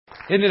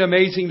Isn't it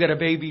amazing that a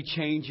baby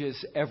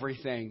changes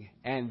everything?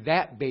 And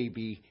that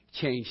baby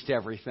changed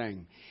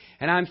everything.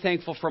 And I'm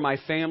thankful for my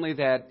family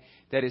that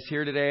is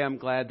here today. I'm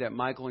glad that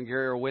Michael and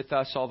Gary are with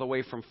us all the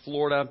way from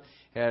Florida,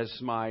 as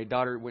my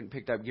daughter went and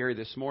picked up Gary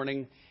this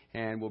morning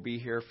and will be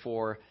here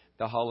for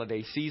the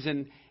holiday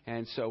season.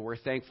 And so we're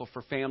thankful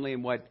for family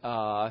and what,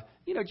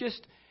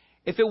 just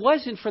if it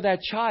wasn't for that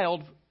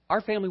child,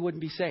 our family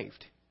wouldn't be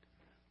saved.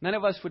 None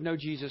of us would know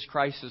Jesus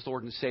Christ as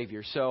Lord and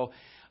Savior. So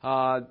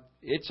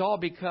it's all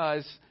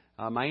because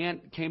my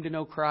aunt came to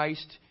know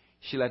Christ.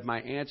 She led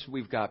my aunts.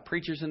 We've got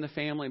preachers in the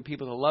family and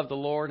people that love the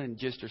Lord and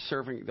just are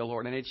serving the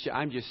Lord. And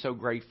I'm just so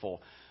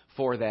grateful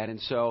for that. And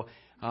so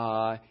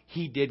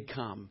He did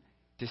come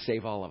to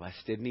save all of us,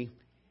 didn't He?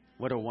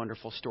 What a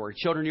wonderful story.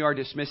 Children, you are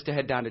dismissed to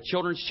head down to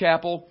Children's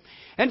Chapel.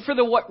 And for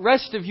the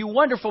rest of you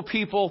wonderful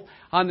people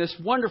on this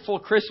wonderful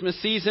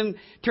Christmas season,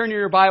 turn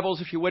your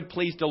Bibles, if you would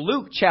please, to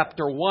Luke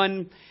chapter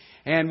 1.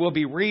 And we'll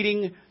be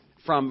reading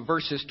from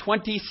verses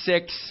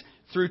 26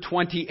 through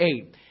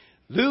 28.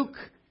 Luke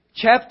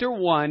chapter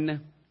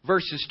 1,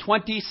 verses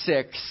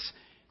 26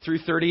 through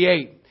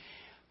 38.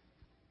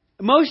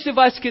 Most of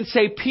us can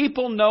say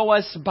people know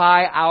us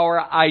by our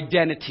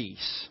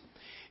identities.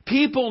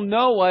 People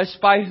know us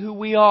by who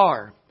we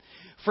are.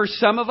 For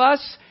some of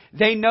us,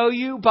 they know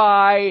you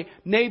by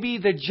maybe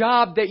the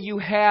job that you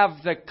have,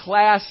 the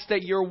class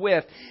that you're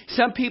with.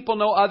 Some people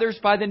know others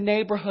by the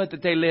neighborhood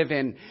that they live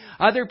in.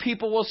 Other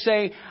people will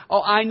say,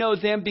 oh, I know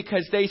them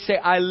because they say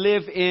I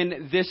live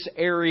in this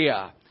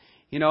area.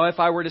 You know, if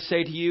I were to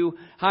say to you,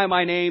 hi,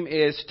 my name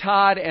is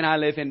Todd and I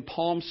live in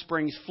Palm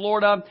Springs,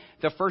 Florida,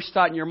 the first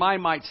thought in your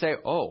mind might say,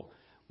 oh,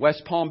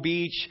 West Palm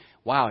Beach,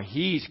 wow,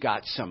 he's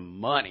got some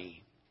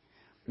money.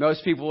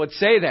 Most people would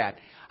say that.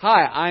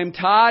 Hi, I'm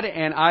Todd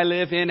and I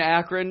live in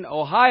Akron,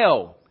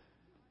 Ohio.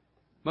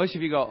 Most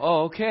of you go,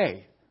 oh,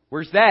 okay.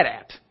 Where's that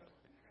at?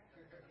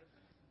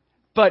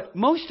 But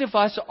most of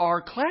us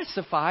are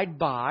classified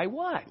by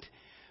what?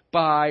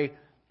 By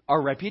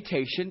our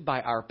reputation,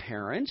 by our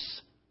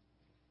parents,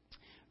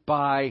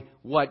 by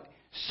what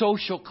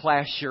social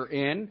class you're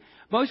in.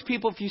 Most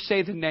people, if you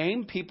say the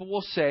name, people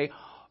will say,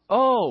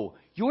 oh,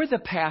 you're the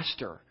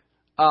pastor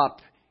up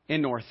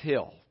in North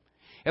Hill.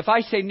 If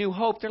I say New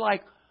Hope, they're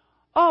like,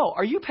 oh,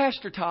 are you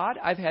Pastor Todd?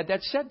 I've had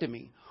that said to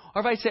me.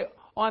 Or if I say,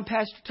 oh, I'm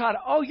Pastor Todd.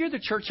 Oh, you're the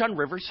church on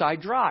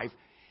Riverside Drive.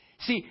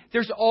 See,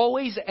 there's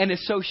always an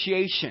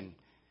association.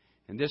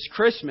 And this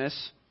Christmas,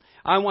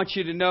 I want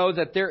you to know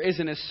that there is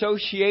an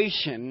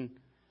association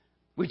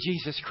with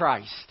Jesus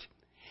Christ.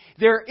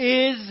 There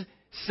is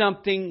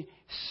something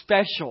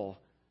special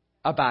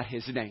about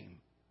His name.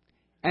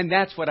 And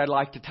that's what I'd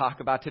like to talk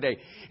about today.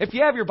 If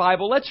you have your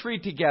Bible, let's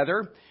read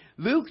together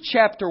Luke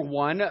chapter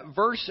 1,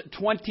 verse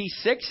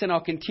 26, and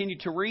I'll continue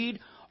to read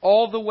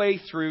all the way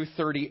through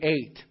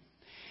 38.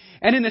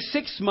 And in the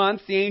 6th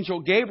month, the angel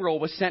Gabriel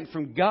was sent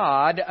from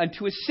God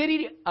unto a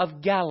city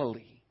of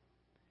Galilee,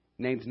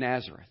 named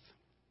Nazareth,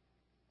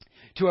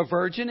 to a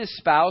virgin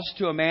espoused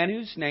to a man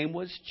whose name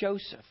was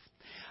Joseph,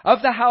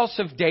 of the house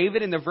of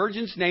David, and the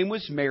virgin's name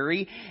was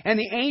Mary. And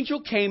the angel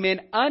came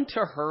in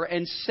unto her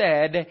and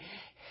said,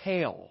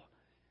 Hail,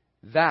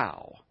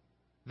 thou,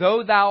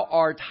 though thou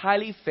art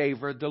highly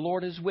favored, the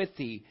Lord is with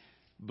thee.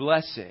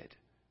 Blessed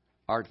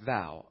art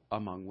thou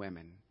among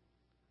women.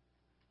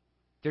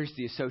 There's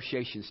the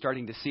association.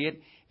 Starting to see it.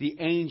 The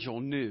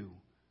angel knew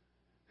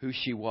who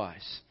she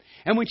was.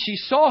 And when she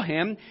saw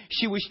him,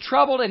 she was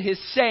troubled at his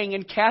saying,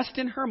 and cast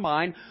in her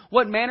mind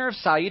what manner of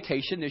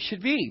salutation this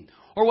should be,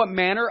 or what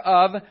manner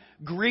of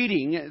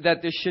greeting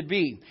that this should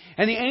be.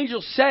 And the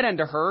angel said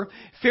unto her,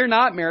 Fear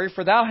not, Mary,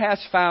 for thou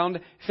hast found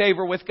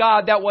favor with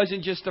God. That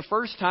wasn't just the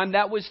first time.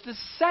 That was the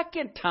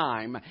second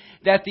time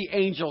that the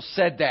angel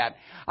said that.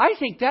 I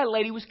think that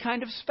lady was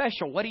kind of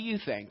special. What do you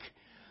think?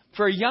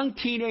 For a young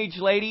teenage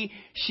lady,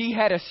 she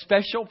had a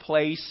special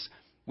place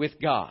with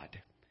God.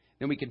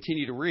 Then we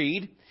continue to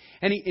read.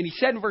 And he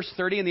said in verse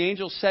 30, and the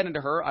angel said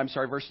unto her,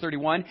 verse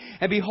 31,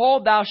 And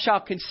behold, thou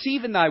shalt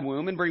conceive in thy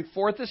womb, and bring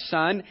forth a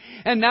son,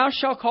 and thou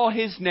shalt call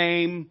his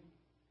name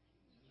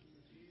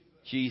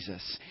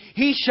Jesus.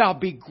 He shall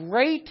be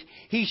great,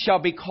 he shall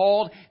be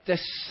called the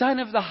Son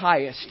of the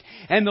Highest.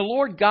 And the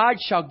Lord God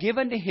shall give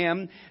unto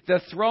him the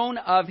throne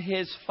of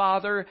his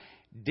father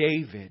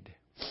David.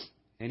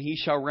 And he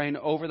shall reign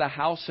over the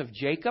house of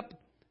Jacob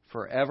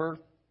forever,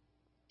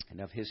 and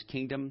of his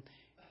kingdom,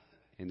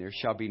 and there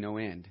shall be no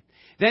end.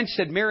 Then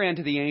said Mary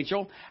unto the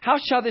angel, How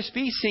shall this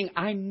be, seeing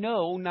I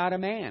know not a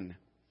man?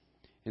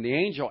 And the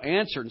angel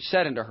answered and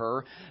said unto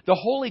her, The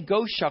Holy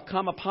Ghost shall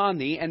come upon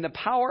thee, and the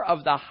power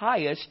of the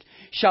highest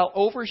shall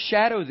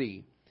overshadow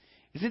thee.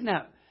 Isn't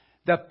that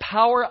the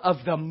power of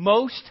the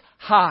Most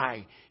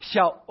High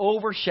shall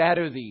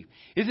overshadow thee?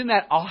 Isn't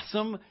that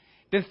awesome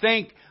to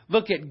think,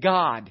 look at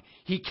God.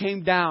 He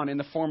came down in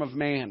the form of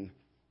man.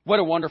 What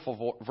a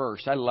wonderful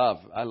verse. I love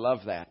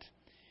that.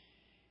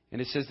 And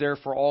it says,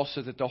 Therefore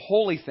also that the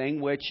holy thing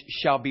which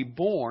shall be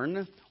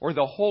born, or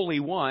the Holy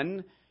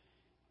One,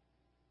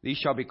 these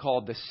shall be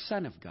called the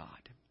Son of God.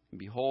 And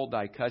behold,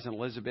 thy cousin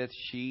Elizabeth,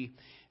 she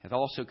hath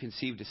also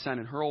conceived a son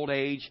in her old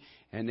age,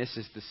 and this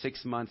is the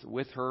 6th month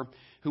with her,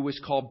 who was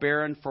called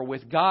barren, for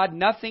with God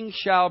nothing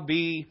shall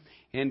be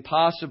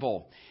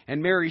impossible.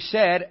 And Mary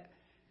said,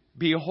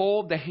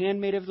 Behold, the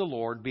handmaid of the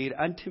Lord, be it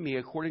unto me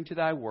according to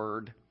thy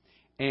word.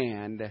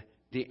 And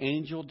the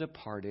angel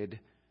departed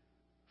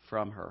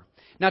from her.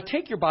 Now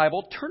take your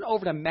Bible, turn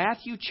over to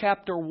Matthew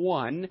chapter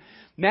 1.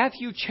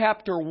 Matthew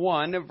chapter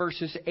 1,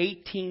 verses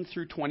 18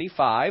 through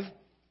 25.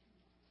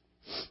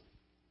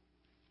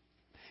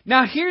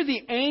 Now here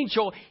the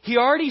angel, he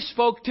already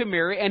spoke to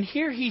Mary, and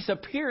here he's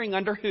appearing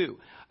unto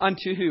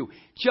who?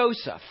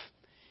 Joseph.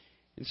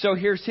 And so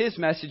here's his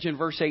message in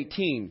verse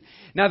 18.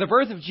 Now the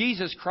birth of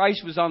Jesus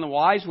Christ was on the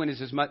wise when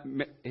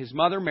his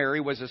mother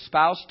Mary was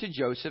espoused to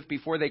Joseph.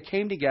 Before they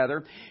came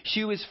together,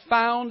 she was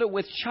found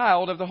with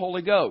child of the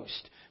Holy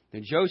Ghost.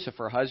 Then Joseph,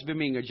 her husband,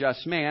 being a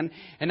just man,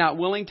 and not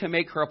willing to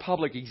make her a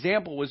public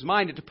example, was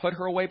minded to put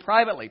her away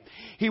privately.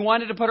 He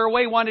wanted to put her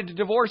away, wanted to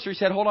divorce her. He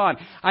said, hold on,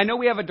 I know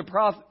we have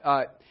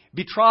a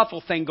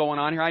betrothal thing going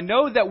on here. I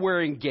know that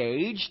we're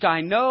engaged.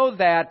 I know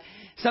that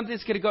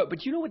something's going to go.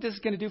 But you know what this is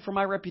going to do for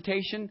my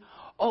reputation?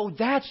 Oh,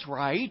 that's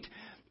right.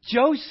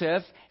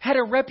 Joseph had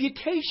a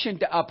reputation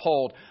to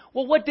uphold.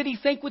 Well, what did he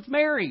think with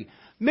Mary?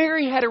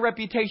 Mary had a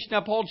reputation to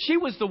uphold. She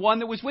was the one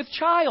that was with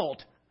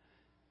child.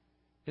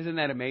 Isn't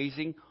that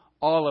amazing?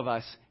 All of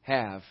us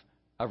have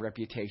a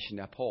reputation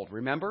to uphold.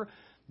 Remember,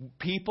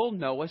 people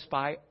know us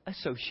by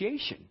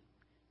association.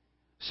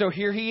 So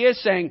here he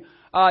is saying,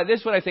 this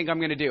is what I think I'm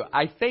going to do.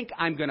 I think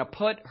I'm going to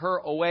put her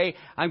away.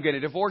 I'm going to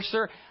divorce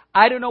her.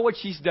 I don't know what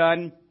she's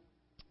done.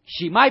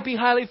 She might be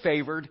highly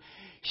favored.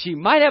 She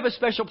might have a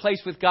special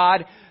place with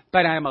God,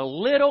 but I'm a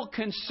little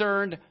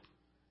concerned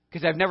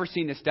because I've never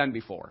seen this done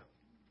before.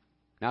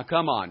 Now,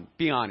 come on,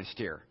 be honest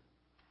here.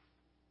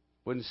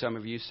 Wouldn't some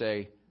of you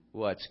say,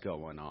 what's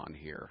going on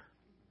here?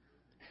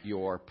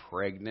 You're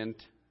pregnant?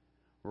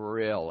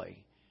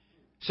 Really?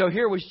 So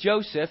here was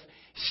Joseph,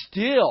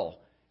 still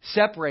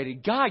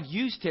separated. God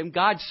used him.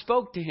 God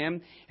spoke to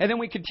him. And then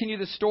we continue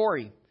the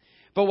story.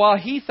 But while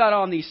he thought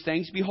on these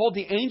things, behold,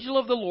 the angel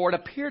of the Lord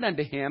appeared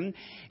unto him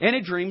in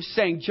a dream,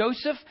 saying,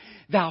 Joseph,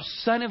 thou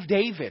son of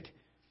David,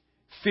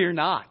 fear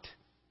not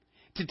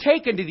to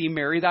take unto thee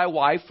Mary thy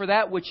wife, for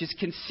that which is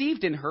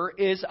conceived in her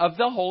is of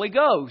the Holy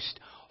Ghost.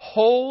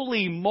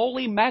 Holy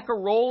moly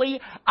macaroni,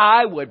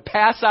 I would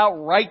pass out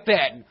right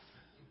then.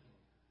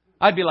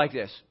 I'd be like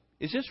this.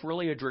 Is this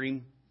really a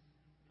dream?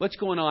 What's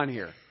going on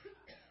here?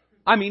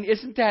 I mean,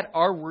 isn't that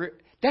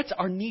that's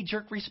our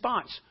knee-jerk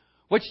response?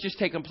 What's just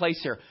taken place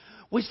here?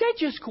 Was that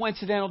just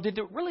coincidental? Did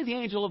really the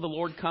angel of the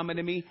Lord come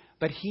unto me?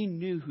 But he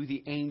knew who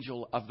the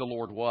angel of the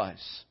Lord was.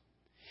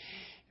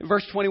 In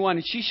verse 21,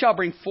 and she shall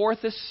bring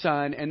forth a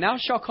son, and thou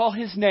shalt call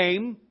his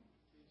name,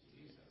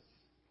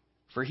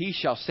 for he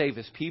shall save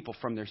his people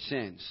from their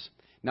sins.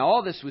 Now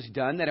all this was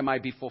done that it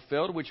might be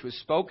fulfilled, which was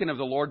spoken of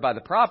the Lord by the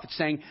prophet,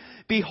 saying,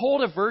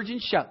 Behold, a virgin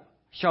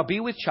shall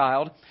be with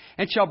child,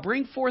 and shall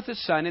bring forth a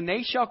son, and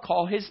they shall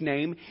call his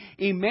name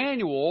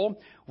Emmanuel,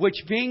 which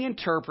being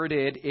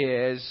interpreted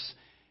is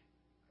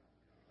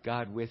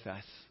God with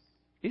us.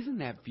 Isn't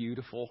that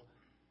beautiful?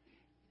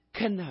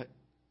 Can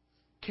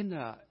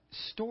the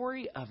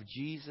story of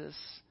Jesus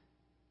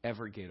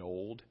ever get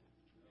old?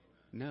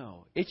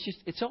 No.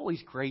 It's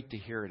always great to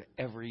hear it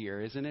every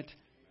year, isn't it?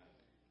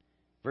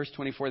 Verse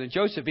 24, then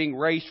Joseph, being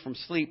raised from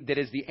sleep, did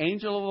as the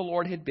angel of the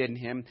Lord had bidden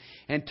him,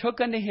 and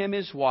took unto him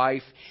his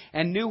wife,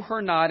 and knew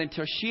her not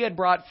until she had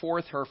brought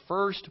forth her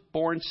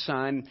firstborn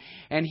son,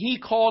 and he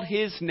called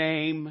his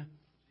name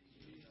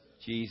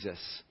Jesus.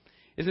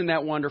 Isn't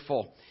that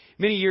wonderful?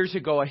 Many years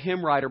ago, a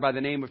hymn writer by the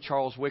name of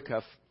Charles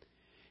Wyckoff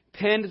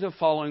penned the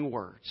following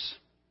words.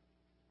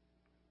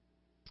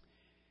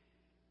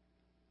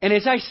 And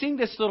as I sing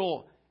this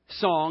little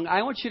song,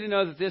 I want you to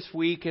know that this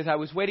week, as I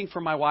was waiting for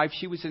my wife,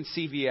 she was in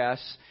CVS,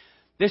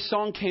 this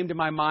song came to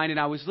my mind, and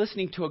I was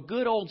listening to a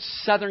good old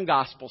Southern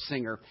gospel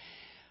singer,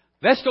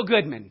 Vestal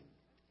Goodman.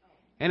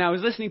 And I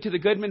was listening to the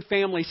Goodman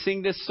family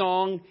sing this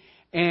song,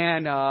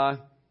 and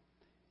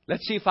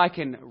let's see if I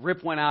can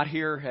rip one out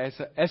here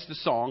as the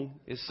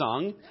song is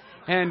sung.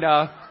 And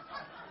that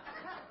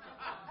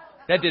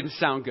didn't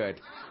sound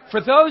good. For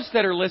those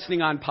that are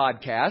listening on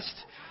podcast,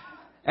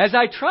 as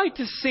I tried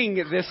to sing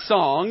this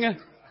song,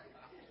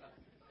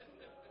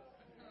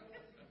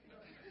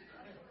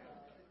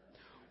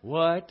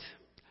 what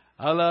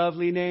a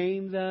lovely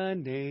name, the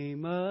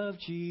name of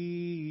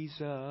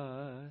Jesus,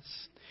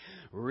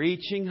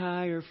 reaching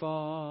higher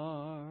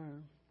far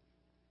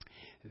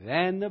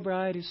than the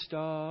brightest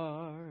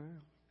star,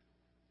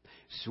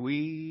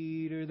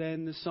 sweeter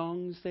than the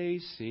songs they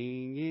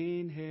sing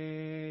in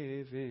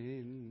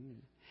heaven.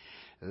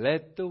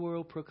 Let the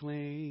world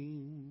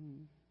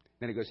proclaim.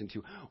 Then it goes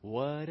into,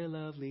 what a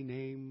lovely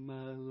name,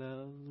 a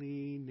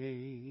lovely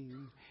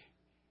name.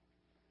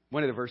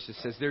 One of the verses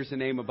says, there's a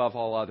name above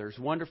all others,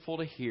 wonderful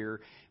to hear,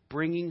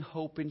 bringing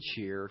hope and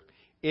cheer.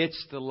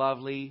 It's the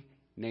lovely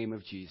name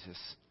of Jesus.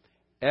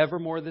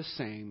 Evermore the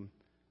same.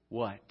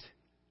 What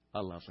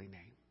a lovely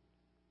name.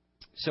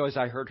 So as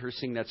I heard her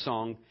sing that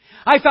song,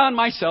 I found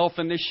myself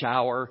in the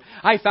shower.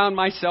 I found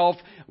myself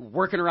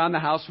working around the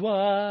house.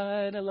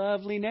 What a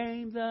lovely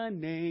name, the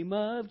name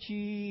of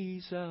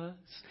Jesus.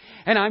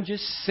 And I'm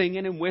just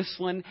singing and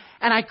whistling,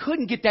 and I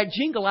couldn't get that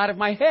jingle out of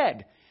my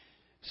head.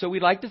 So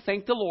we'd like to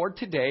thank the Lord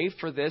today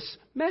for this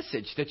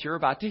message that you're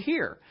about to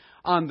hear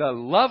on the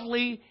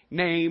lovely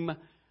name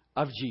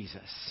of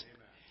Jesus.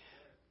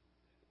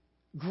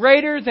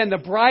 Greater than the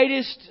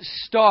brightest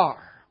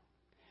star,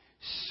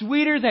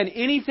 sweeter than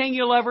anything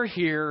you'll ever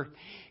hear,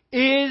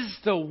 is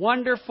the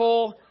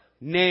wonderful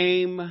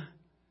name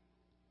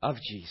of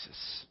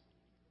Jesus.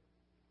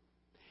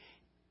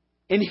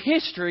 In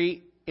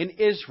history, in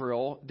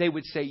Israel, they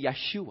would say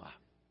Yeshua,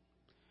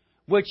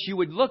 which you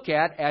would look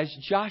at as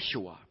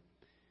Joshua,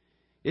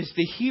 is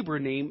the Hebrew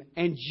name,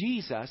 and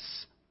Jesus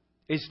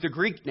is the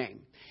Greek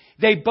name.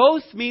 They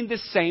both mean the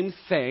same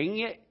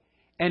thing,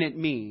 and it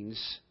means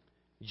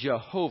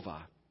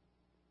Jehovah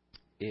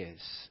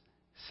is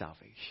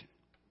salvation.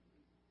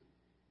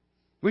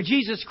 When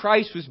Jesus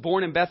Christ was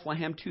born in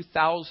Bethlehem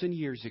 2,000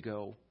 years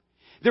ago,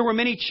 there were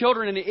many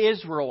children in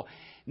Israel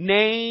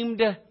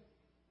named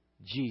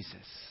Jesus,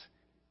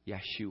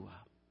 Yeshua.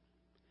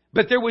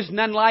 But there was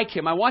none like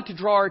him. I want to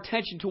draw our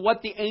attention to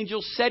what the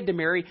angel said to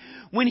Mary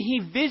when he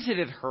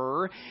visited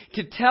her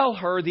to tell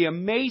her the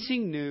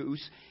amazing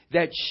news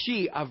that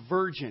she, a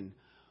virgin,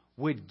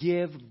 would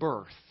give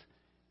birth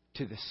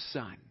to the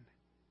Son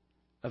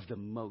of the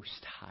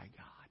Most High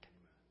God.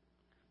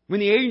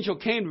 When the angel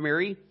came to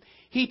Mary,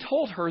 he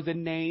told her the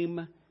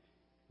name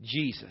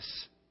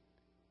Jesus.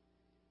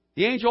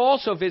 The angel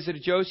also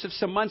visited Joseph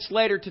some months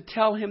later to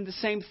tell him the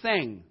same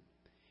thing.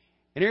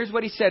 And here's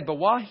what he said. But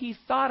while he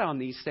thought on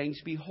these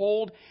things,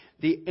 behold,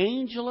 the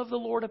angel of the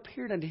Lord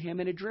appeared unto him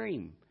in a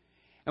dream.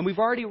 And we've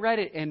already read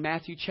it in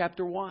Matthew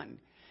chapter 1.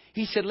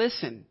 He said,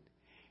 listen,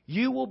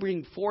 you will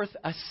bring forth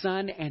a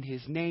son, and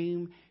his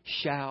name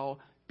shall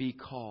be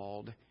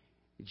called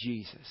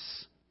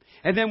Jesus.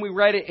 And then we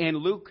read it in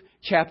Luke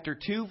chapter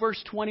 2,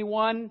 verse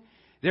 21.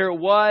 There it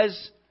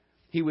was.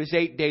 He was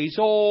 8 days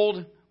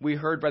old. We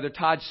heard Brother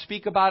Todd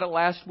speak about it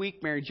last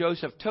week. Mary and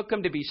Joseph took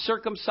him to be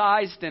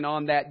circumcised, and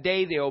on that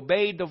day they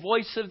obeyed the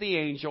voice of the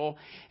angel,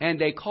 and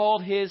they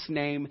called his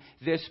name,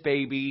 this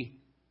baby,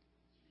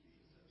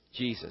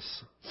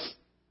 Jesus.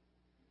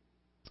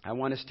 I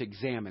want us to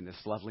examine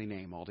this lovely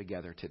name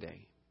altogether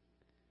today.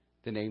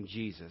 The name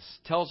Jesus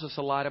tells us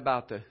a lot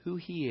about who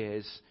he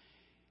is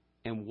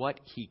and what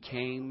he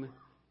came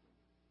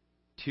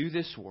to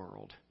this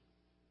world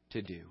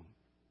to do.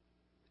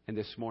 And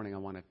this morning I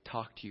want to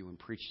talk to you and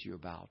preach to you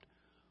about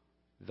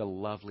the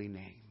lovely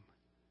name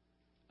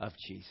of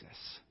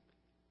Jesus.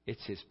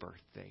 It's his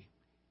birthday.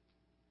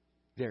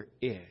 There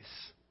is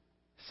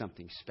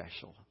something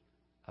special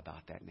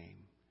about that name.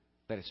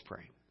 Let us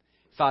pray.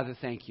 Father,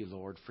 thank you,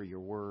 Lord, for your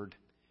word.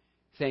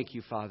 Thank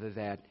you, Father,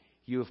 that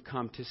you have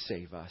come to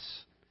save us.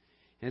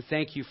 And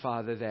thank you,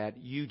 Father, that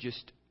you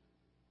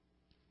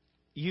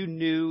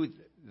knew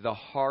the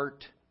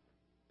heart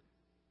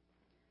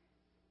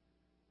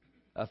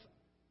of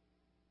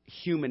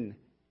human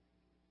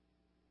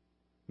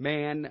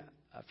man,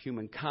 of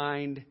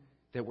humankind,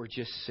 that we're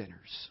just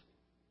sinners.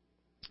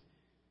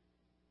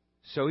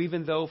 So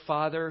even though,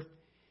 Father,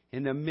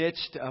 in the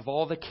midst of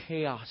all the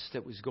chaos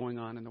that was going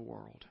on in the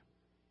world,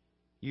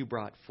 you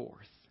brought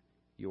forth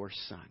your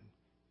Son.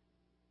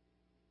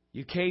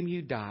 You came,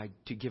 you died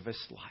to give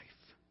us life.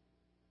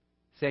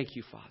 Thank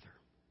you, Father,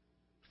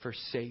 for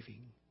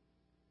saving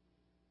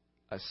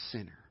a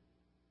sinner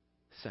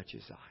such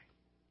as I.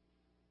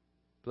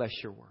 Bless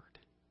your word.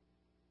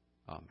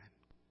 Amen.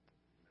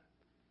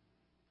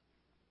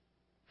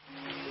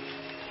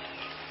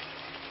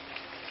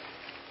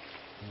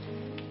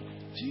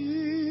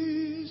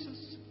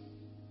 Jesus,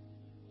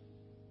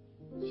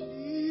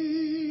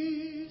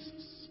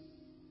 Jesus,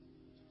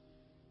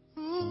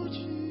 oh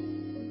Jesus,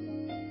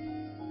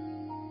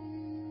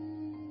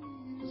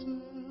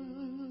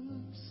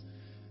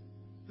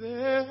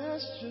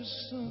 there's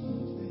just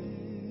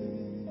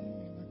something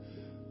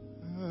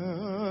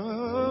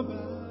about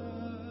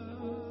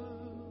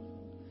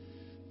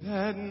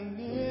that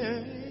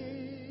name.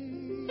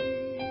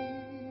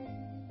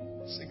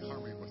 Sing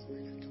harmony with me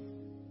again. Come on.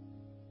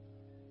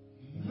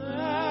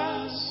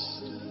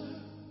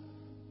 Master,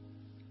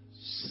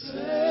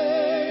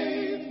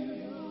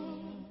 Savior,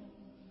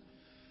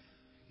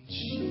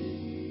 Jesus,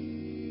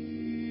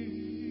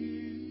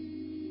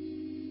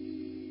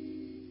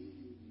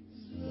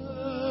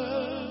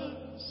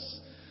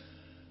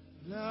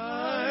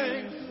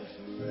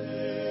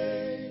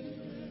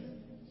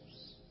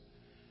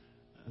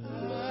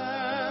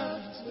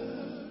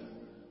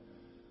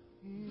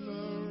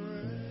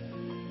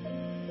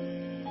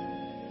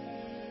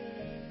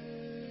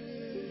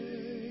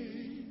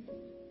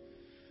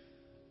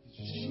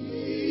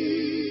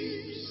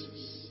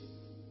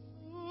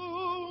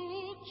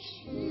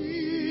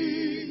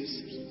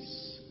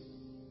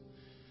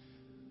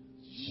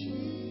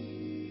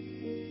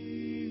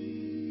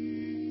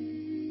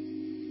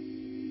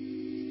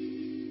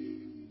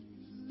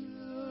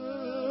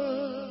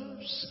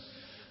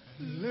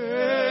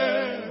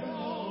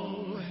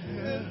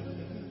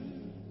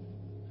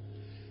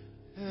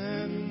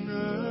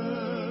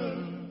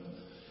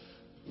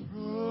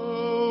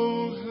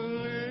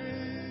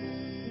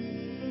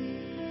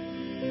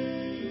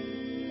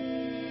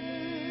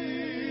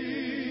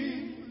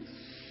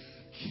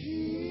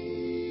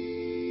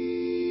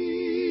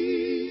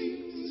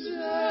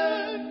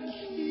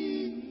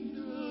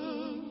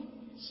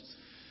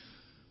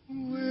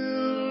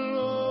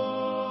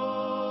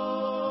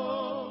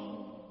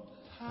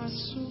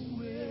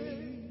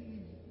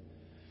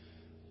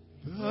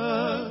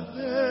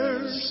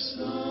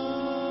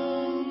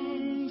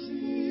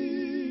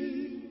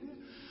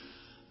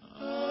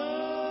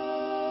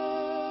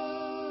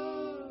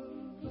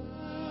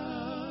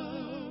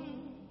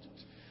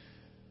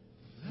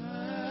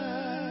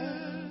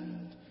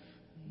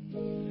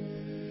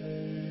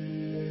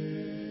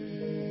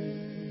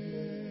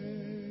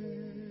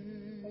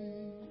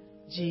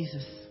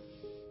 Jesus.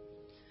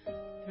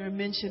 Their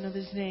mention of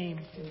His name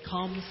can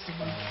calm the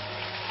storm,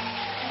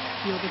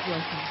 heal the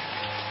broken,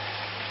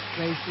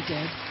 raise the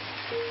dead.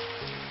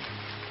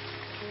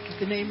 At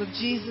the name of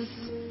Jesus,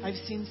 I've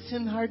seen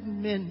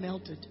sin-hardened men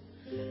melted,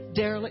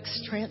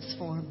 derelicts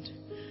transformed,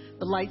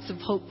 the lights of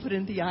hope put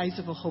in the eyes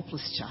of a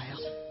hopeless child.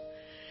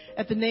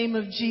 At the name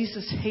of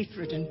Jesus,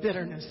 hatred and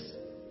bitterness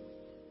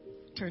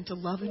turn to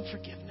love and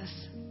forgiveness.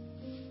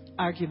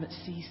 Arguments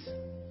cease.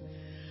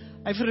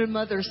 I've heard a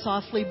mother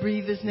softly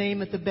breathe His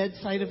name at the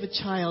bedside of a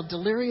child,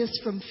 delirious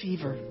from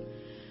fever.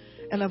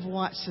 And I've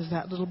watched as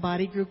that little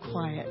body grew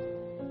quiet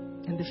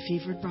and the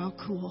fevered brow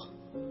cool.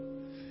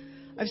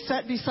 I've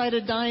sat beside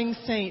a dying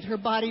saint, her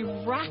body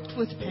racked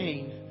with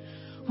pain,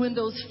 when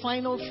those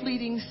final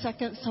fleeting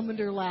seconds summoned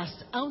her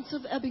last ounce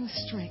of ebbing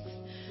strength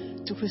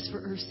to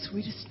whisper Earth's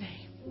sweetest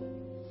name.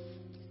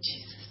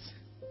 Jesus.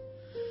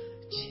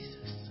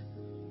 Jesus.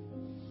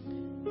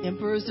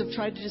 Emperors have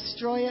tried to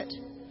destroy it.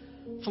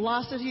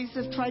 Philosophies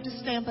have tried to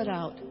stamp it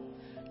out.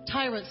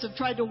 Tyrants have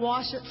tried to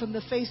wash it from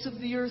the face of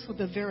the earth with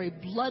the very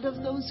blood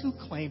of those who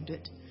claimed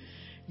it.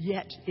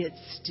 Yet it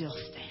still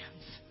stands.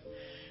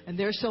 And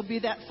there shall be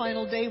that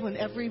final day when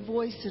every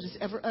voice that has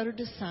ever uttered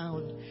a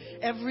sound,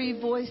 every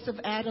voice of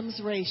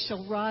Adam's race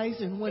shall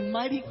rise in one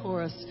mighty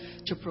chorus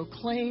to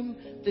proclaim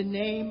the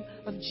name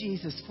of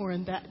Jesus. For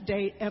in that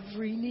day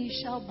every knee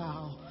shall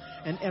bow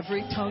and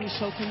every tongue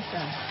shall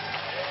confess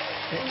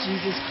that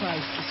Jesus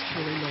Christ is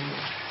truly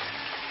Lord.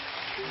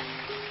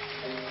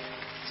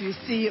 So you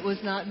see, it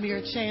was not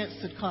mere chance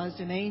that caused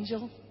an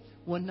angel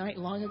one night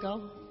long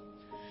ago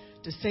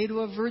to say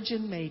to a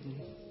virgin maiden,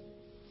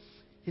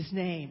 His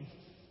name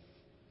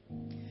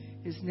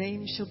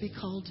shall be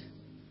called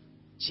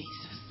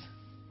Jesus.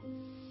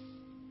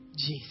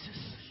 Jesus.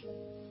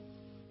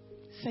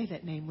 Say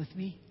that name with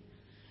me.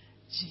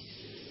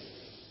 Jesus.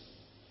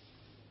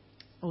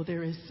 Oh,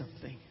 there is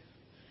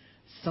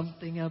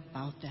something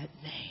about that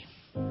name.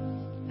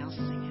 Now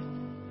sing it.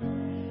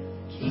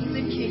 Kings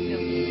and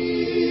kingdoms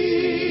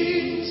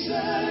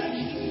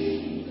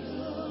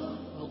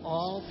will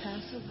all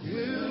pass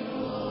away.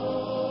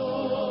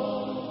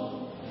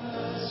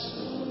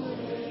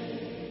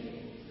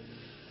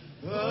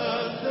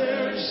 But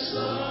there's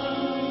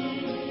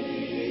something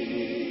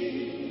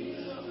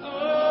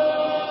about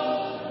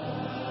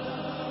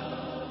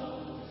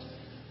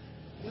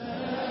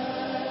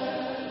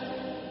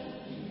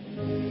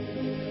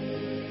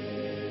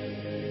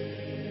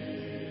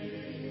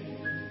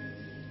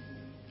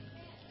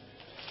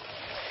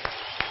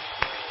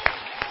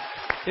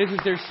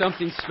Isn't there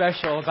something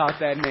special about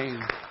that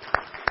name?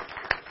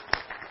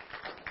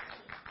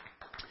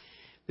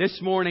 This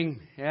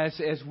morning,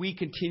 as we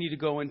continue to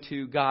go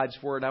into God's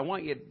Word, I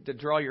want you to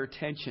draw your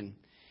attention.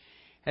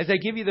 As I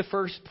give you the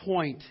first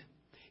point,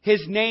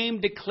 His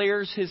name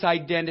declares His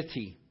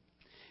identity.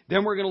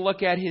 Then we're going to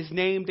look at His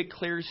name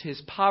declares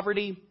His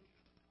poverty.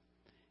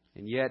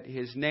 And yet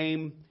His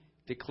name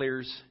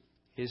declares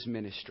His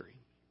ministry.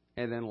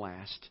 And then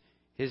last,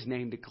 His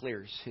name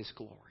declares His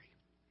glory.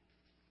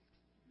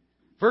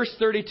 Verse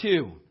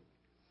 32.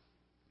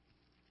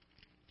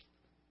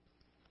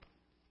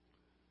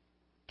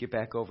 Get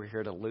back over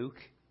here to Luke.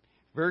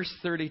 Verse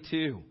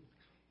 32.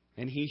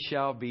 And He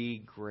shall be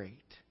great.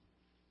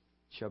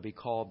 Shall be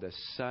called the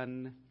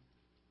Son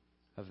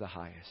of the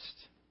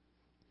Highest.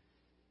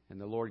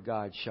 And the Lord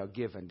God shall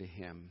give unto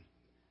Him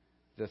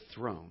the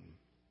throne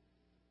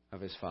of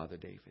His father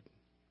David.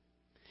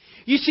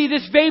 You see,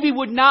 this baby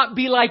would not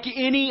be like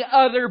any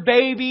other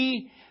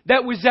baby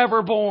that was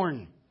ever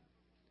born.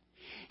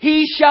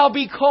 He shall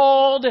be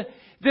called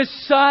the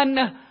Son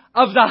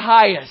of the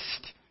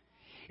Highest.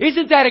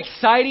 Isn't that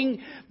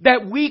exciting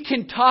that we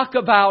can talk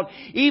about,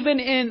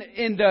 even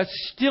in the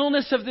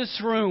stillness of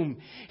this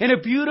room, in a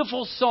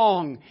beautiful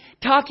song,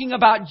 talking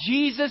about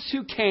Jesus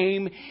who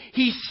came.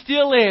 He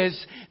still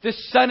is the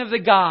Son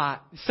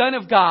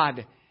of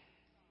God.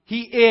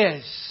 He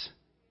is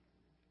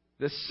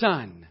the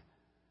Son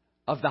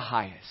of the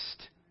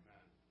Highest.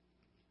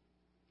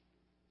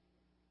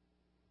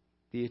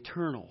 The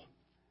eternal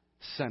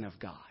Son of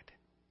God,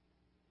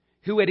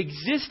 who had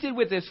existed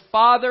with His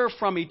Father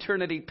from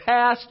eternity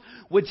past,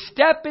 would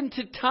step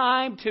into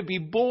time to be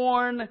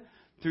born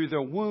through the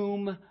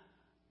womb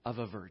of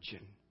a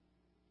virgin.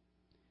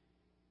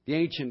 The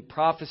ancient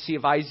prophecy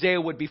of Isaiah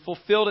would be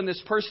fulfilled in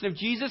this person of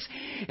Jesus.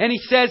 And he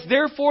says,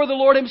 therefore the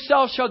Lord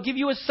Himself shall give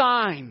you a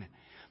sign.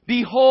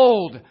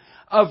 Behold,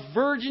 a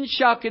virgin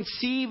shall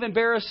conceive and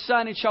bear a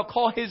son, and shall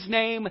call His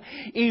name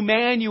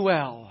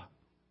Emmanuel.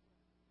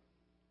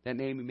 That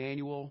name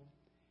Emmanuel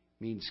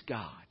means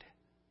God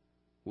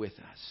with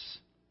us.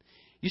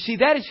 You see,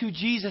 that is who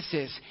Jesus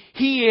is.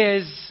 He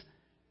is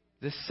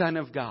the Son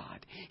of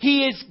God.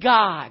 He is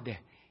God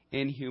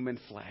in human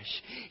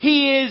flesh.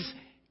 He is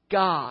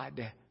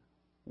God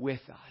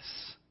with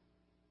us.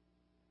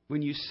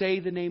 When you say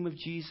the name of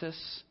Jesus,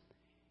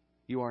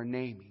 you are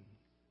naming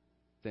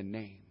the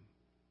name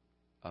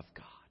of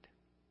God.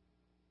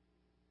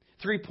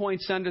 3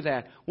 points under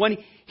that. One,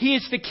 He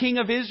is the King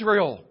of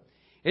Israel.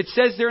 It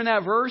says there in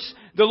that verse,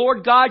 the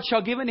Lord God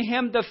shall give unto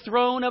him the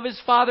throne of his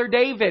father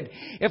David.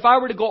 If I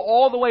were to go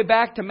all the way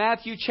back to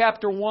Matthew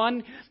chapter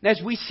 1,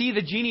 as we see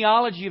the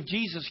genealogy of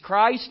Jesus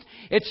Christ,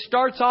 it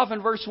starts off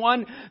in verse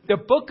 1, the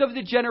book of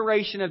the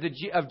generation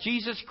of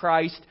Jesus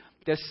Christ,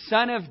 the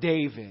son of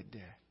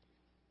David.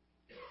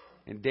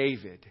 And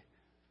David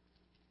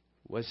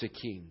was a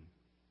king.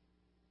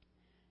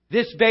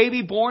 This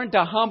baby born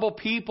to humble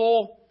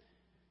people,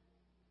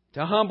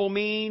 to humble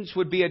means,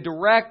 would be a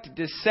direct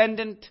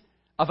descendant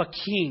of a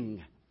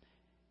king,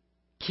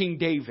 King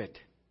David.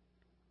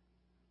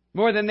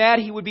 More than that,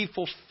 he would be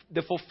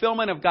the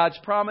fulfillment of God's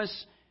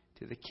promise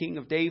to the king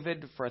of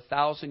David for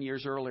 1,000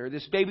 years earlier.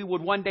 This baby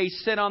would one day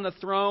sit on the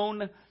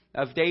throne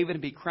of David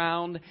and be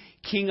crowned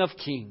King of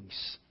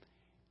Kings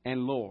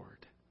and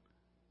Lord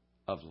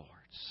of Lords.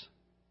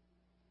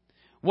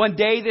 One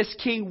day this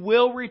king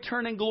will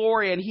return in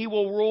glory and he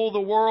will rule the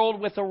world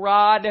with a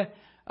rod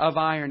of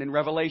iron. In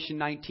Revelation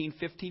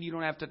 19:15, you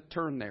don't have to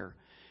turn there.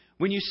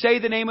 When you say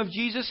the name of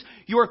Jesus,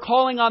 you are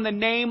calling on the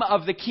name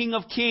of the King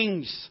of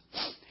Kings.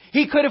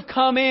 He could have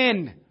come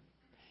in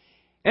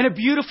a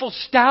beautiful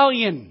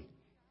stallion,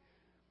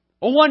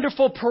 a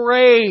wonderful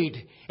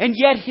parade, and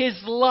yet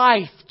his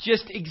life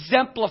just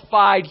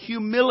exemplified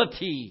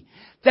humility.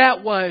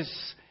 That was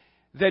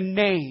the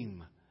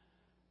name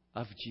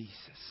of Jesus.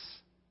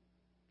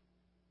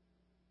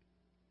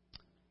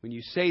 When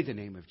you say the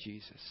name of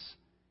Jesus,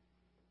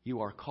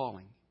 you are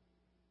calling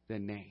the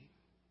name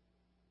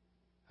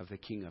of the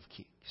King of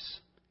Kings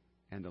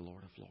and the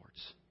Lord of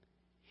Lords.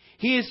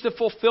 He is the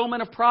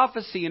fulfillment of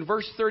prophecy. In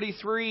verse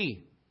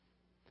 33,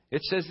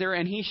 it says there,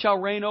 and he shall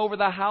reign over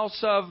the house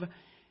of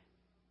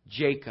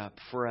Jacob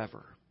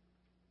forever.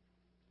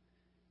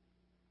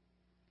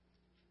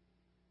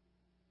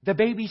 The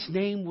baby's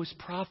name was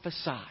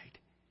prophesied.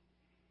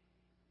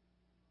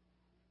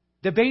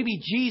 The baby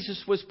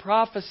Jesus was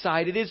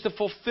prophesied. It is the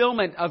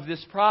fulfillment of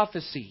this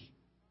prophecy.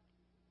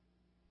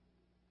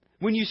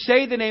 When you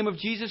say the name of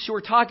Jesus, you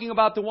are talking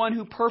about the one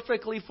who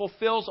perfectly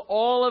fulfills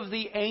all of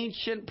the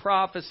ancient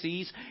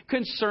prophecies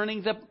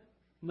concerning the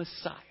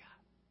Messiah,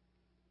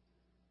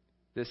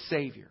 the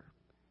Savior,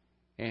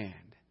 and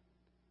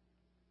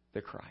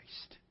the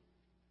Christ.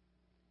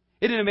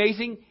 Isn't it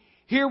amazing?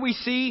 Here we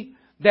see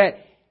that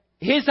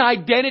his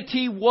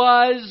identity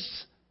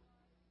was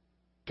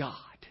God.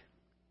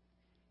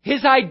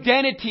 His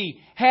identity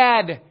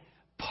had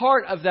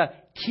part of the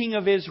King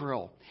of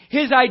Israel.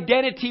 His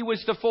identity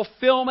was the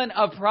fulfillment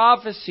of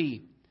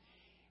prophecy.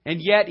 And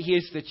yet he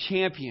is the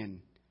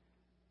champion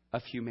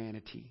of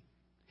humanity.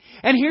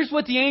 And here's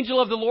what the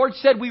angel of the Lord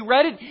said. We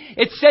read it.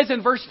 It says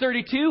in verse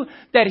 32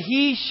 that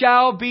he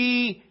shall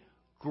be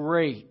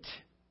great.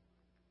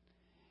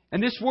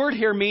 And this word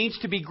here means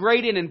to be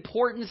great in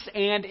importance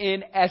and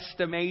in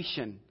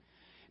estimation.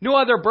 No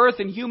other birth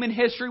in human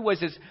history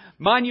was as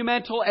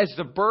monumental as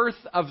the birth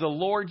of the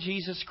Lord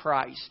Jesus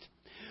Christ.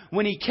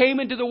 When he came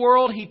into the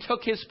world, he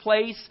took his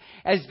place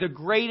as the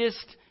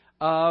greatest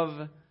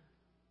of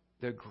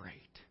the great.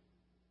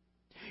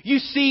 You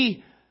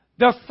see,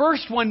 the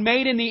first one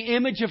made in the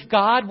image of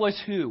God was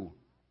who?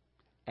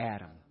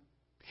 Adam.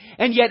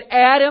 And yet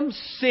Adam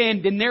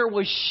sinned and there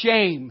was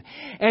shame.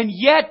 And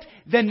yet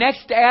the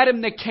next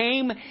Adam that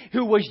came,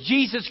 who was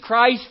Jesus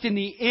Christ in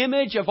the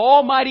image of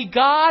Almighty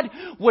God,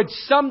 would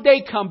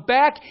someday come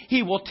back.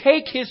 He will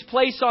take his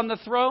place on the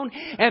throne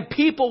and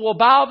people will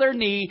bow their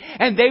knee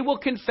and they will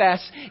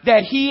confess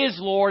that He is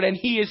Lord and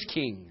He is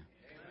King.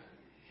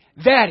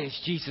 That is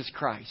Jesus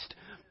Christ,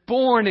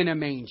 born in a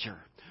manger,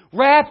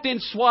 wrapped in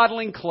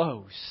swaddling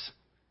clothes.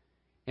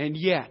 And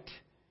yet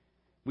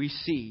we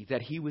see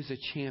that He was a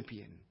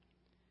champion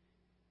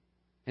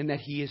and that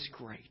He is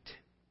great.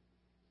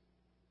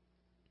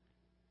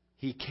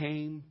 He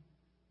came.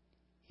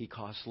 He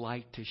caused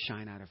light to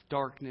shine out of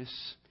darkness.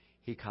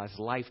 He caused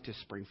life to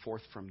spring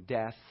forth from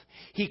death.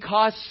 He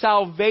caused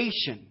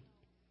salvation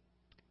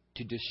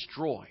to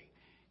destroy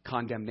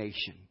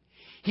condemnation.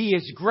 He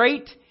is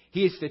great.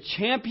 He is the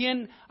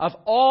champion of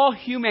all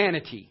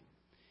humanity.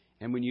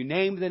 And when you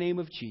name the name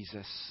of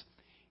Jesus,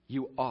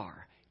 you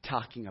are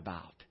talking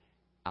about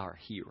our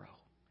hero.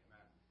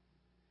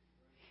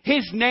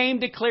 His name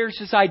declares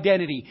His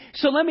identity.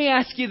 So let me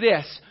ask you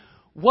this.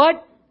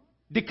 What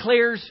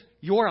declares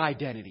your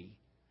identity?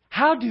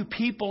 How do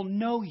people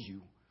know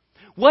you?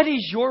 What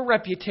is your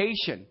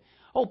reputation?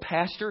 Oh,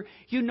 Pastor,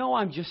 you know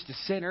I'm just a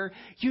sinner.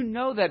 You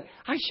know that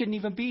I shouldn't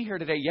even be here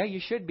today. Yeah, you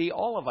should be.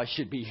 All of us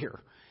should be here.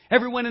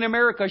 Everyone in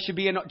America should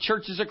be in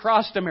churches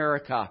across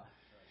America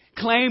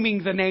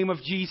claiming the name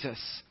of Jesus.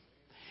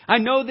 I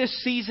know this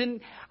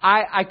season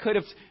I could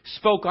have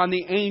spoke on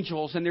the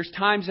angels, and there's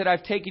times that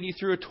I've taken you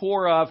through a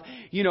tour of,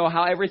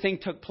 how everything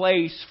took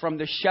place from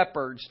the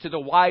shepherds to the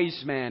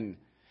wise men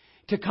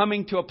to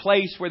coming to a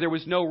place where there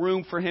was no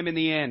room for Him in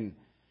the inn.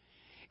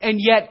 And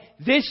yet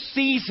this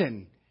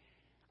season,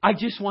 I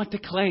just want to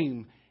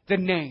claim the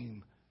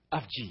name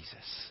of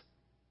Jesus,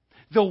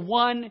 the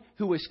one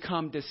who has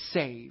come to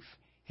save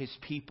His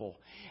people.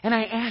 And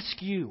I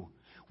ask you,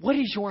 what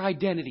is your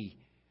identity?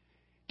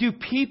 Do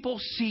people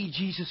see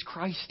Jesus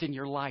Christ in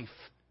your life?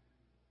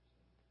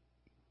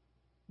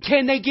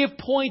 Can they give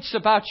points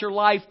about your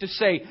life to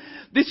say,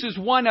 this is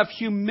one of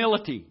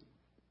humility?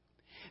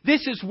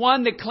 This is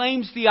one that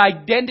claims the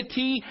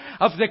identity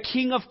of the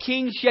King of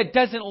Kings, yet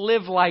doesn't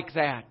live like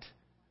that.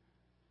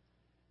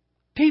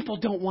 People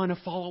don't want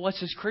to follow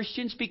us as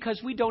Christians because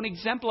we don't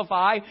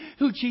exemplify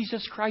who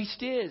Jesus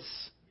Christ is.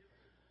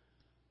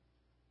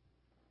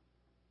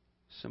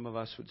 Some of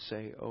us would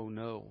say, oh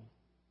no.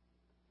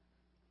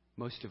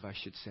 Most of us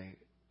should say,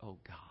 oh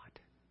God,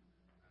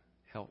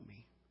 help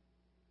me.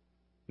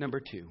 Number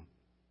 2,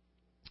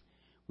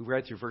 we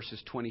read through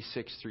verses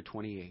 26 through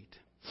 28.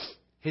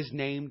 His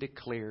name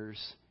declares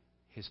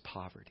His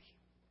poverty.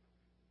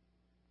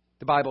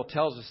 The Bible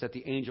tells us that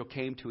the angel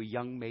came to a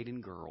young maiden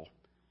girl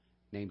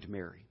named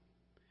Mary.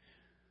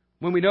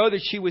 When we know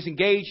that she was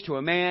engaged to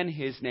a man,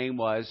 his name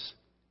was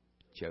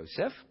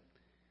Joseph,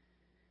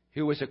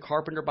 who was a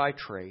carpenter by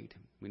trade.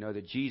 We know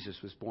that Jesus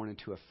was born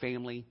into a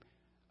family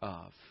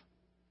of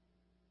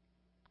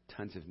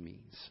tons of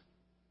means.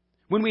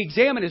 When we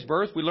examine His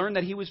birth, we learn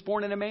that He was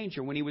born in a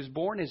manger. When He was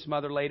born, His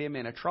mother laid Him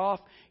in a trough,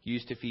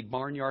 used to feed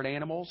barnyard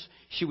animals.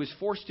 She was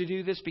forced to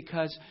do this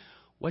because,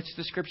 what's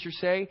the Scripture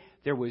say?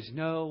 There was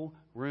no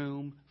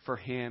room for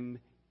Him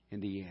in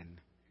the inn.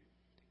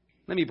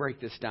 Let me break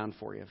this down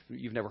for you if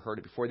you've never heard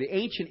it before. The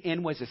ancient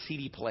inn was a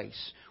seedy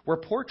place where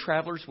poor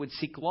travelers would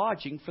seek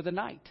lodging for the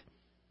night.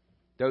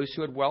 Those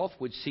who had wealth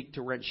would seek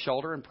to rent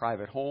shelter in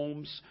private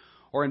homes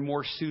or in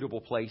more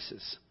suitable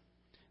places.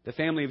 The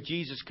family of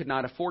Jesus could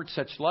not afford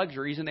such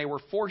luxuries, and they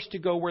were forced to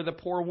go where the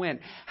poor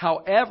went.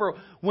 However,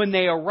 when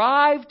they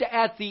arrived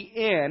at the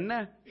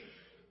inn,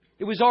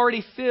 it was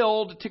already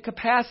filled to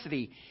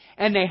capacity,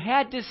 and they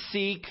had to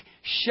seek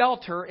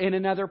shelter in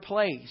another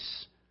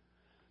place.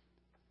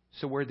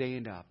 So where'd they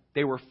end up?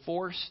 They were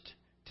forced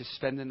to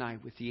spend the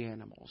night with the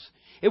animals.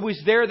 It was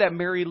there that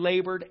Mary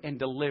labored and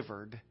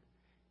delivered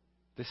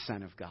the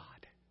Son of God.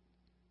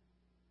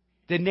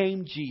 The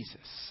name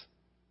Jesus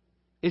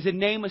is a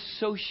name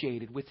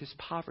associated with His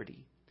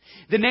poverty.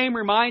 The name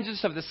reminds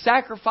us of the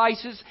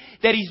sacrifices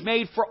that He's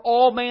made for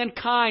all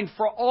mankind,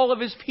 for all of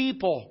His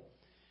people.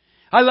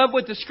 I love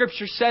what the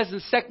Scripture says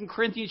in 2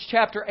 Corinthians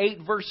chapter 8,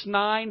 verse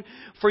 9.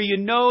 For you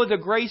know the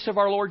grace of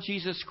our Lord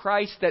Jesus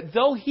Christ, that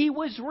though He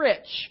was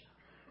rich,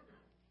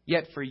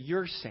 yet for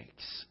your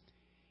sakes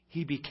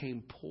He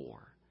became poor,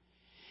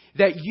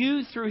 that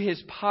you through His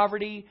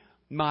poverty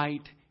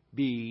might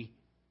be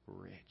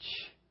rich.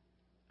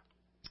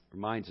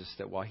 Reminds us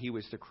that while He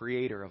was the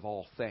creator of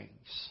all things,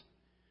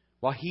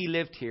 while He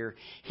lived here,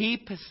 He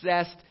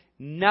possessed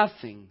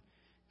nothing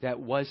that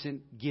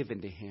wasn't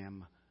given to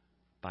Him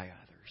by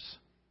others.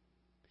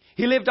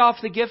 He lived off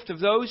the gift of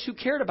those who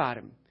cared about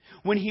Him.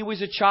 When He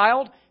was a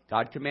child,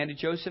 God commanded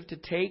Joseph to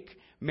take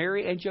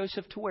Mary and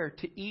Joseph to where?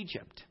 To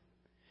Egypt.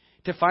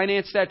 To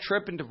finance that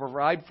trip and to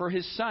provide for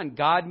His son,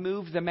 God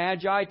moved the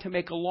Magi to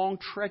make a long,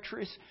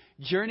 treacherous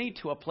journey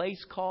to a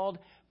place called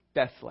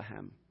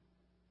Bethlehem.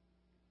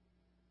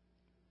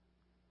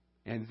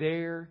 And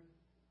there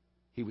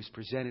He was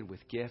presented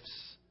with gifts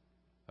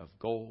of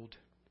gold,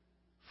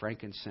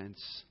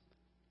 frankincense,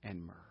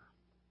 and myrrh.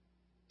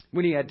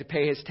 When He had to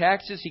pay His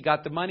taxes, He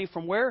got the money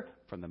from where?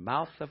 From the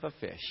mouth of a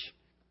fish.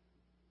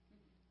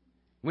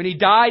 When He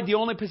died, the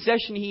only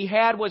possession He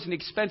had was an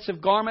expensive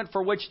garment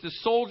for which the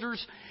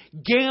soldiers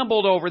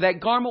gambled over. That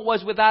garment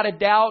was without a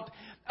doubt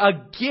a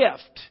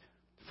gift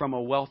from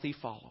a wealthy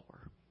follower.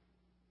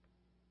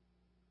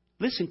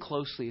 Listen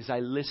closely as I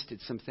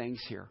listed some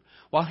things here.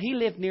 While He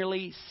lived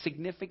nearly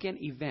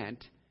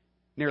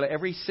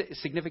every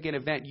significant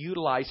event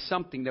utilized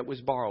something that was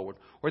borrowed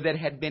or that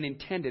had been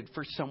intended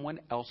for someone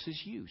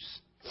else's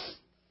use.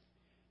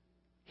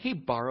 He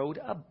borrowed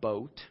a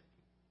boat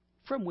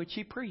from which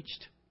He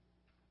preached.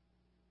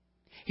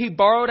 He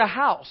borrowed a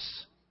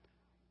house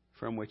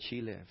from which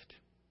He lived.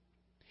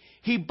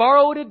 He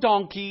borrowed a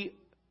donkey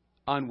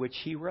on which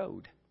He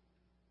rode.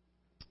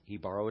 He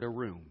borrowed a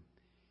room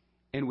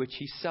in which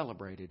He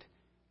celebrated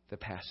the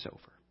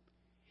Passover.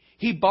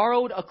 He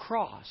borrowed a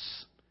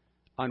cross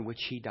on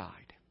which He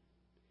died.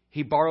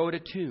 He borrowed a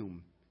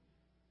tomb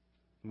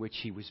in which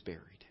He was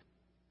buried.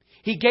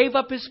 He gave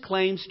up His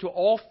claims to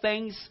all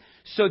things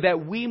so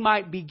that we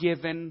might be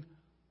given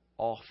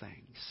all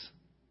things.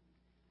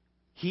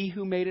 He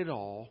who made it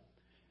all,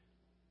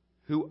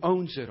 who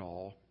owns it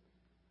all,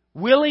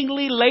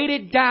 willingly laid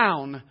it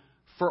down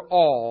for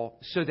all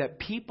so that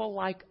people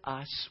like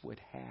us would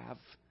have,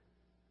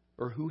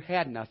 or who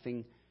had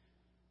nothing,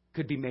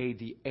 could be made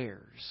the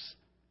heirs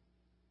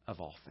of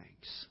all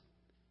things.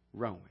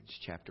 Romans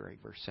chapter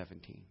 8, verse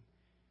 17.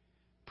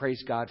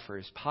 Praise God for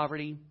His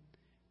poverty,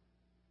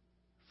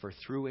 for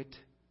through it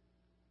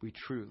we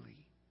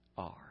truly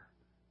are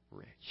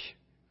rich.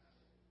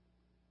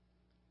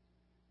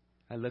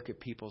 I look at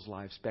people's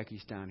lives.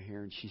 Becky's down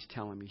here and she's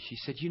telling me. She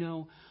said,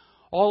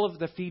 all of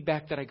the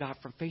feedback that I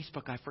got from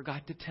Facebook, I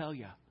forgot to tell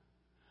you.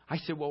 I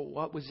said, well,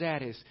 what was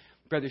that?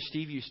 Brother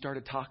Steve, you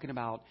started talking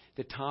about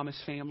the Thomas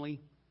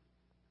family.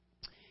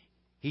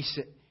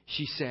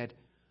 She said,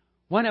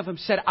 one of them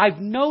said, I've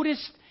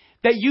noticed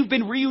That you've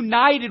been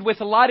reunited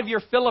with a lot of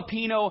your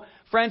Filipino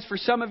friends. For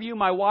some of you,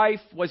 my wife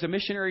was a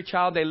missionary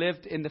child. They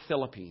lived in the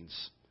Philippines.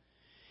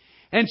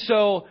 And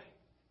so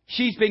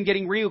she's been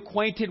getting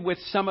reacquainted with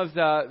some of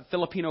the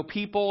Filipino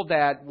people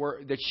that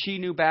she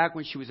knew back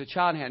when she was a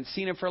child and hadn't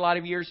seen them for a lot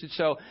of years. And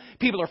so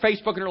people are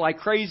Facebooking her like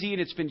crazy,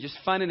 and it's been just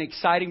fun and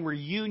exciting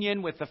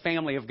reunion with the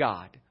family of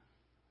God.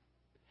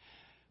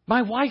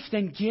 My wife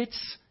then gets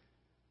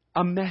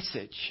a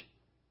message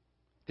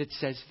that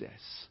says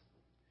this: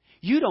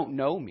 you don't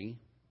know me,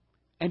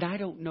 and I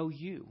don't know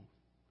you.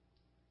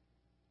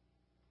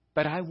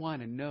 But I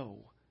want to know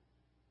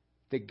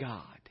the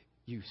God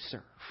you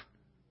serve.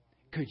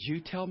 Could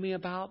you tell me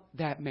about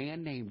that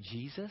man named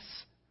Jesus?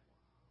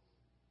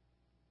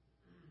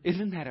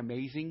 Isn't that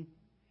amazing?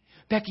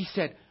 Becky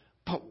said,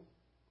 but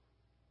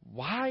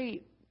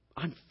why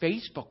on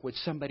Facebook would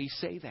somebody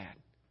say that?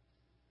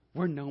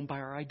 We're known by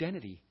our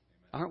identity,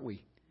 aren't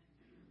we?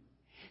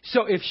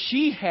 So if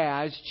she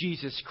has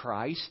Jesus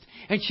Christ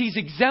and she's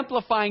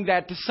exemplifying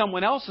that to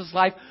someone else's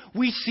life,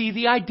 we see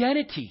the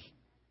identity.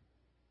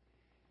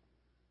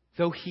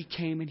 Though He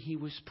came and He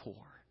was poor,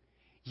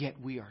 yet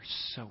we are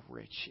so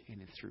rich in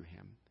and through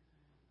Him.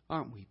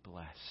 Aren't we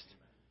blessed?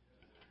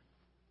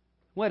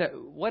 What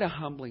a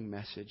humbling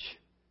message.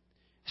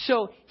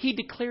 So He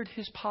declared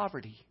His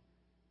poverty.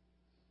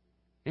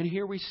 And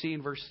here we see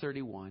in verse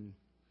 31,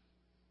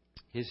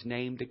 His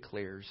name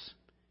declares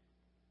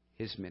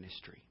His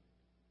ministry.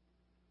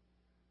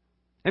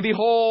 And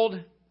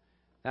behold,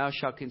 thou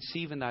shalt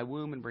conceive in thy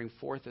womb and bring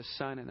forth a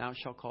son, and thou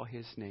shalt call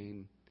his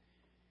name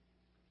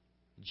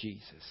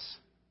Jesus.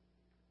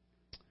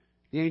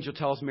 The angel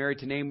tells Mary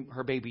to name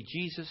her baby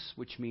Jesus,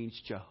 which means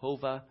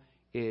Jehovah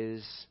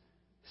is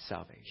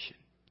salvation.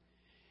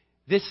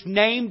 This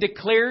name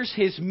declares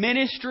His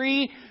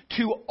ministry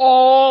to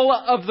all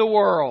of the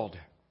world.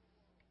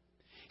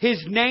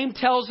 His name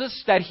tells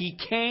us that He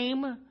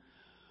came.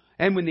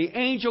 And when the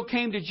angel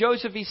came to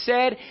Joseph, he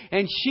said,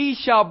 and she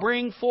shall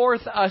bring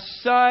forth a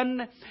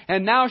son,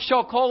 and thou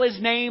shalt call his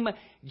name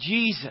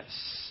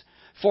Jesus,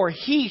 for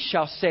He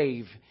shall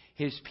save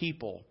His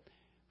people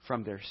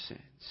from their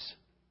sins.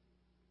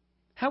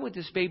 How would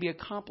this baby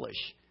accomplish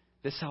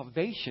the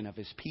salvation of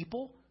His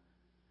people?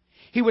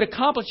 He would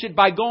accomplish it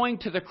by going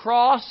to the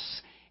cross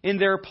in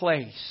their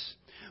place,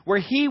 where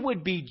He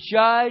would be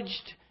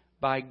judged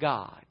by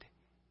God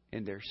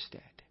in their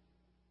stead.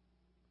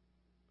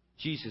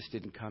 Jesus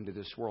didn't come to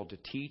this world to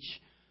teach,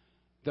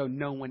 though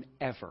no one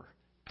ever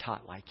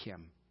taught like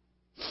Him.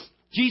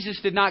 Jesus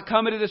did not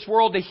come into this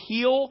world to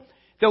heal,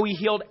 though He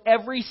healed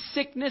every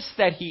sickness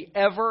that He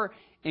ever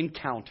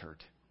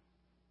encountered.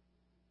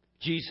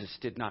 Jesus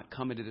did not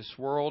come into this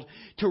world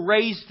to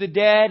raise the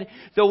dead,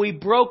 though He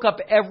broke up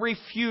every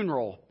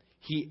funeral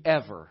He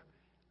ever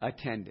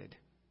attended.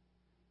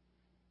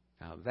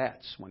 Now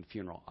that's one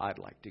funeral I'd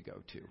like to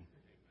go to.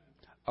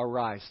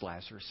 Arise,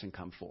 Lazarus, and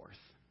come forth.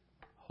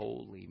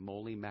 Holy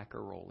moly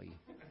macaroni.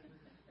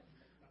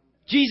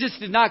 Jesus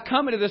did not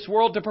come into this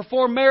world to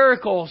perform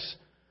miracles,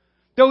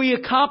 though He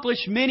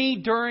accomplished many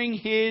during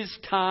His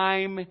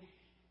time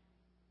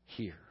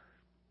here.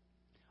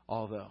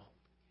 Although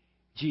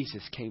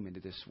Jesus came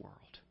into this world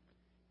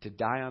to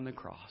die on the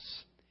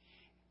cross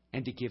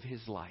and to give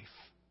His life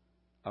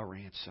a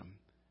ransom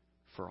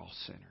for all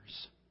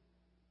sinners.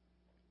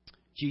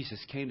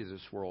 Jesus came to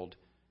this world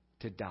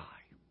to die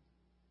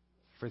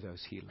for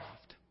those He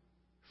loved,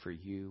 for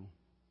you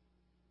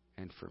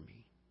and for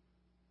me.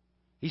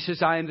 He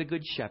says, I am the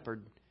good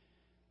shepherd.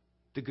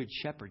 The good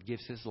shepherd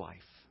gives his life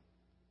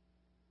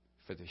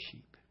for the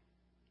sheep.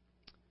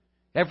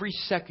 Every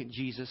second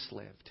Jesus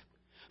lived,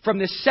 from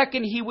the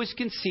second He was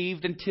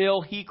conceived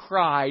until He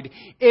cried,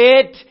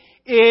 it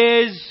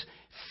is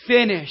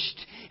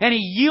finished. And He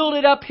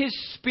yielded up His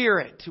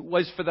Spirit,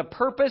 was for the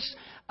purpose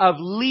of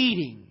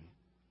leading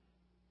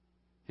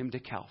Him to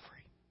Calvary.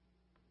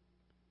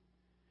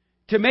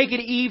 To make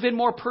it even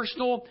more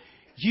personal,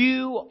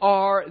 you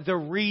are the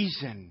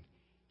reason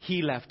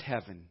He left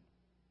heaven.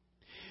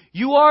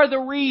 You are the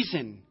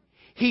reason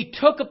He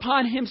took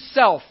upon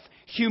Himself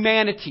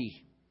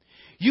humanity.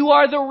 You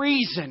are the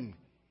reason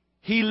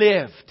He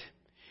lived.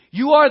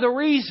 You are the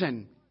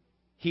reason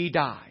He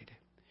died.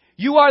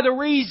 You are the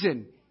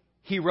reason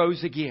He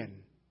rose again.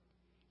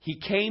 He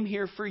came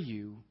here for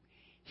you.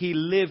 He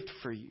lived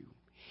for you.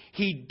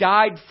 He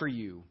died for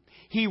you.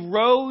 He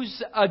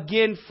rose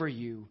again for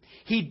you.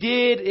 He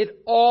did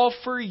it all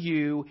for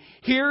you.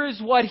 Here is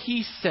what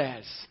He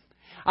says.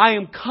 I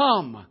am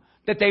come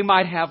that they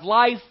might have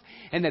life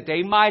and that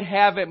they might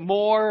have it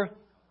more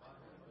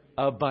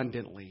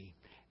abundantly.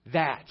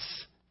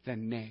 That's the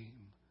name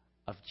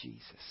of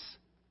Jesus.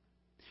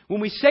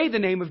 When we say the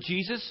name of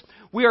Jesus,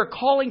 we are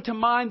calling to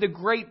mind the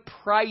great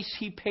price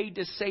He paid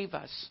to save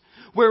us.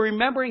 We're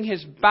remembering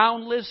His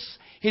boundless,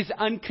 His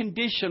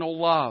unconditional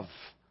love.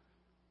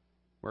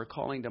 We're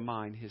calling to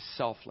mind His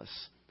selfless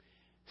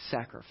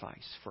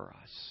sacrifice for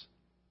us.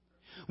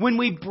 When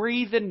we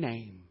breathe the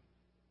name,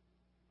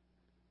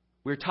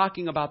 we're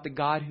talking about the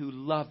God who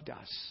loved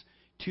us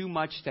too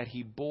much that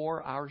He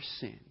bore our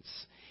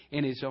sins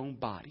in His own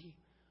body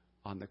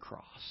on the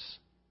cross.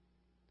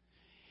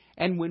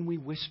 And when we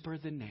whisper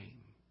the name,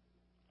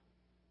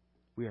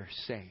 we are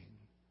saying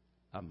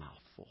a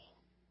mouthful.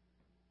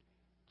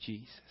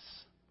 Jesus.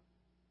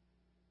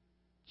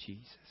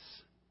 Jesus.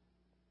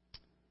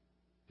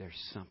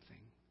 There's something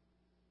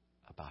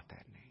about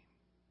that name.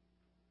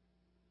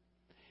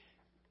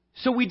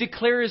 So we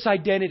declare His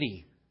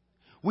identity.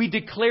 We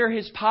declare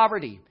His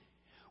poverty.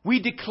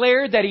 We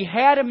declare that He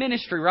had a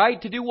ministry,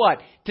 right? To do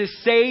what? To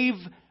save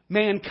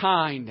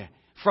mankind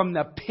from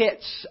the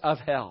pits of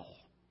hell.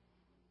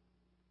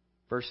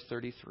 Verse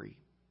 33.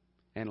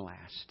 And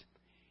last,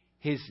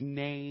 His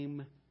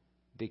name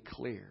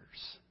declares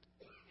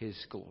His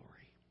glory.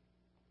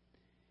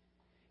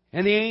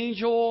 And the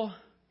angel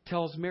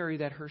tells Mary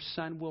that her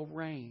son will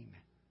reign.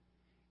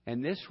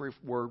 And this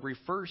word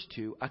refers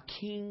to a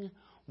king,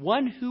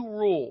 one who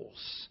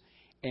rules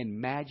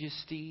in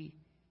majesty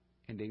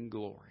and in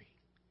glory.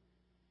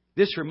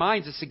 This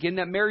reminds us again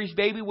that Mary's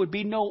baby would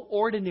be no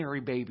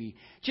ordinary baby.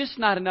 Just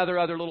not another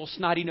little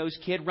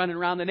snotty-nosed kid running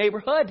around the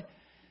neighborhood.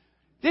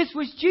 This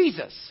was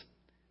Jesus,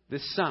 the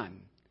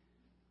Son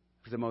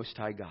of the Most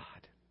High God.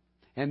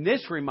 And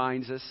this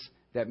reminds us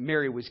that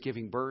Mary was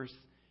giving birth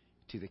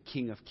to the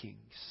King of Kings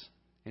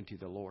and to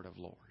the Lord of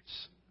Lords.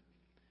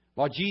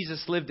 While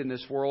Jesus lived in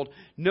this world,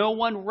 no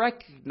one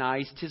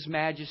recognized His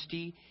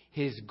majesty,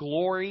 His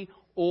glory,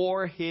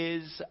 or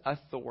His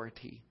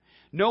authority.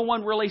 No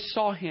one really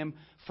saw Him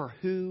for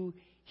who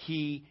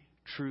He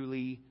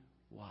truly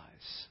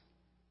was.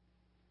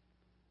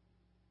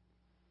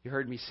 You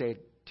heard me say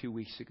it 2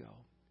 weeks ago.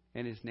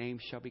 And His name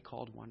shall be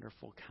called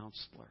Wonderful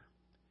Counselor,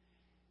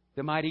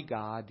 the Mighty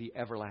God, the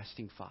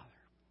Everlasting Father,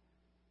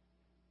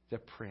 the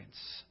Prince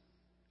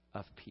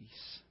of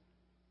Peace.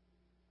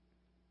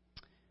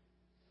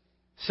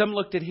 Some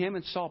looked at Him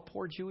and saw a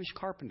poor Jewish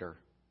carpenter.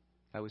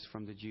 That was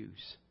from the Jews.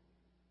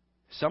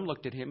 Some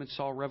looked at Him and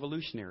saw a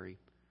revolutionary,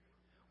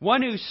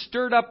 one who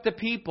stirred up the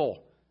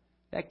people.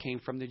 That came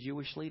from the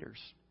Jewish leaders.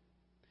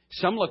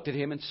 Some looked at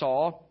Him and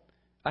saw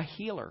a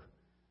healer.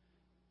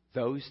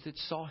 Those that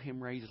saw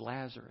Him raise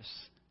Lazarus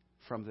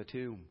from the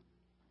tomb.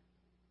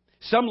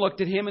 Some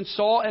looked at Him and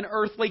saw an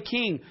earthly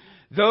king.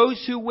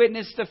 Those who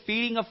witnessed the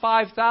feeding of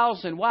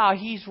 5,000. Wow,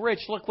 he's rich.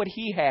 Look what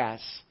he has.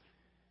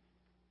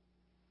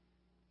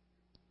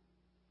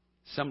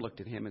 Some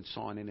looked at Him and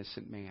saw an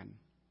innocent man,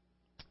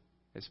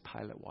 as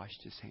Pilate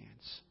washed his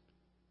hands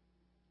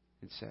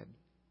and said,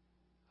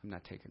 I'm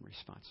not taking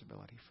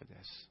responsibility for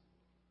this.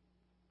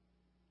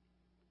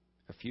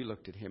 A few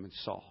looked at Him and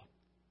saw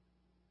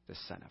the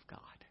Son of God.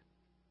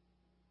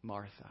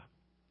 Martha,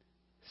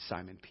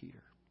 Simon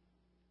Peter.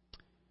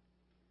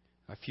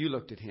 A few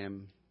looked at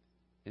Him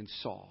and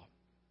saw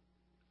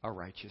a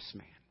righteous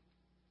man.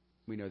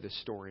 We know this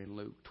story in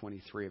Luke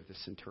 23 of the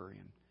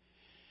centurion.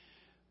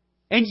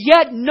 And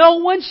yet no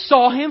one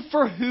saw Him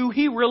for who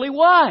He really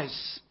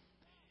was.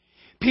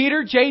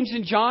 Peter, James,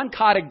 and John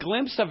caught a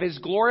glimpse of His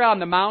glory on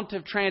the Mount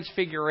of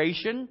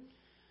Transfiguration.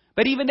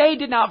 But even they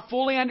did not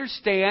fully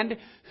understand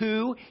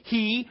who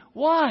He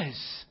was.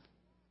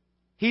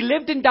 He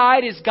lived and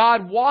died as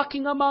God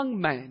walking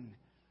among men.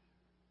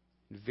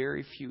 And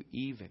very few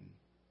even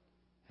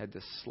had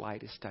the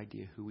slightest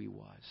idea who He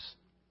was.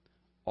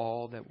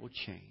 All that will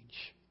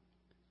change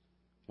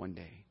one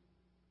day.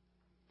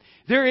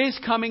 There is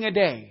coming a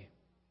day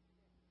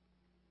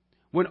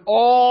when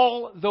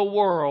all the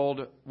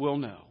world will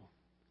know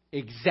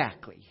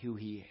exactly who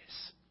He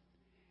is.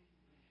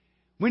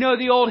 We know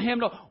the old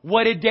hymnal,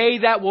 what a day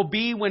that will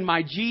be when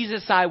my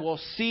Jesus I will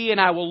see,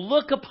 and I will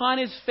look upon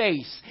His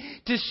face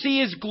to see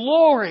His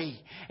glory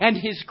and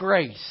His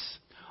grace.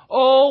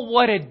 Oh,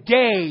 what a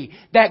day,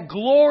 that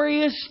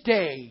glorious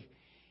day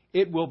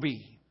it will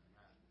be.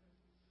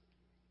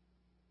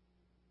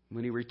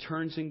 When He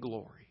returns in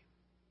glory,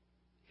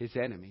 His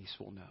enemies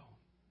will know.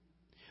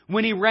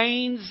 When He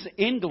reigns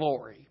in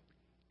glory,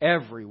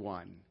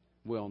 everyone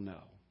will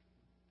know.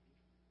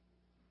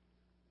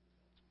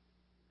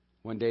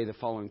 One day the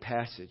following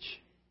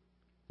passage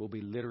will be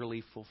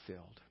literally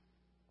fulfilled.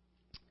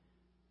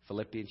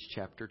 Philippians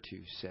chapter 2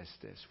 says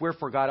this.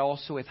 Wherefore God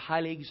also hath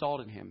highly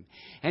exalted Him,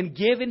 and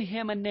given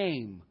Him a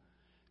name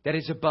that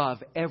is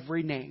above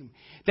every name,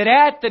 that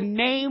at the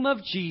name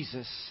of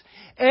Jesus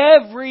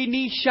every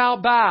knee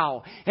shall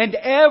bow, and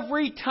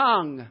every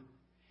tongue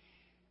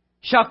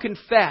shall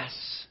confess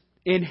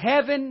in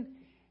heaven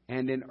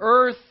and in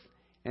earth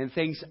and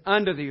things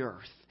under the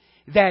earth,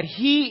 that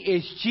He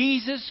is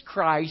Jesus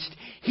Christ,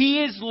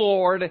 He is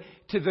Lord,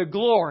 to the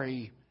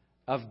glory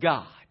of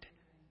God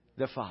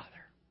the Father.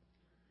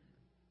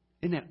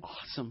 Isn't that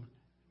awesome?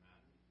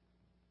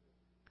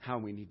 How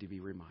we need to be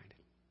reminded.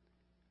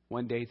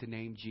 One day the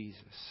name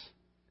Jesus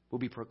will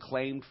be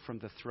proclaimed from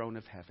the throne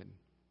of heaven.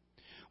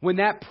 When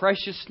that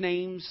precious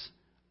name's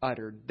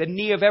uttered, the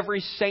knee of every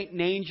saint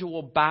and angel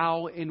will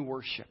bow in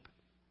worship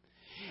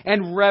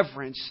and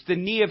reverence. The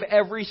knee of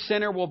every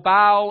sinner will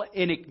bow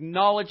in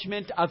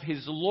acknowledgement of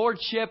His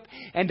lordship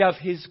and of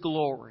His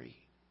glory.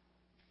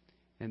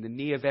 And the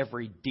knee of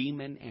every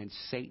demon and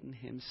Satan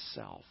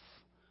himself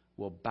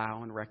will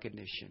bow in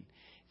recognition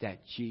that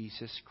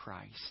Jesus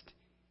Christ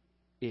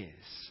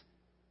is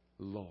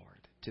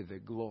Lord, to the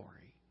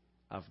glory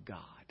of God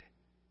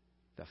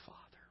the Father.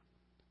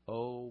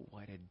 Oh,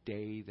 what a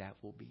day that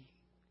will be.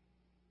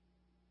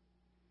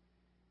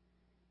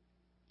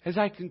 As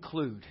I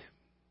conclude,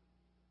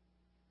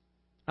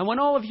 I want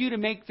all of you to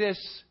make this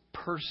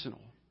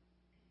personal.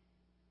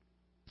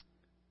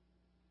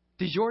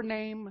 Does your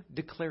name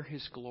declare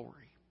His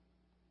glory?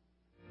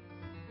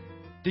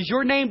 Does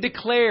your name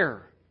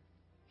declare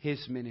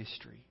His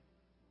ministry?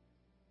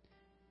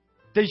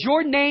 Does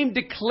your name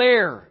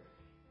declare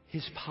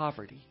His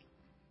poverty?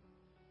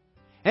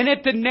 And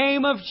at the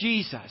name of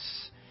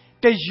Jesus,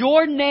 does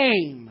your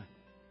name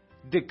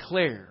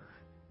declare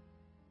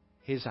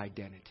His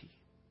identity?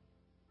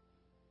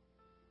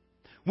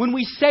 When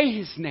we say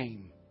His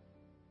name,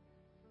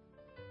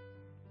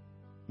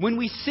 when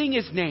we sing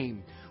His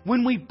name,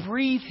 when we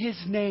breathe His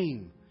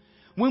name,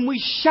 when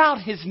we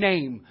shout His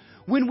name,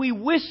 when we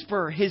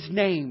whisper His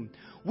name,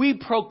 we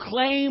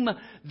proclaim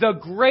the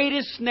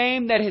greatest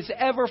name that has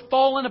ever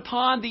fallen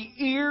upon the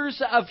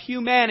ears of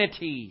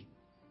humanity.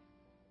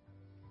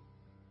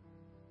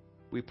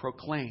 We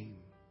proclaim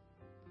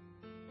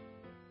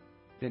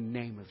the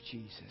name of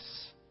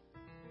Jesus,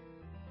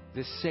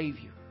 the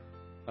Savior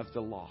of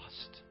the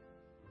lost,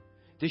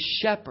 the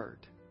Shepherd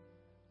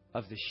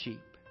of the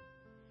sheep,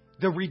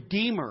 the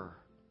Redeemer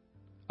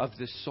of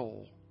the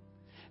soul,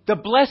 the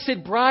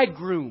blessed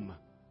Bridegroom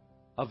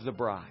of the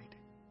bride,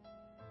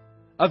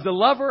 of the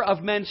lover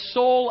of men's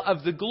soul,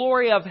 of the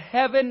glory of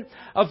heaven,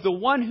 of the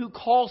one who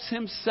calls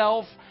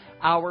Himself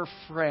our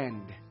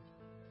friend,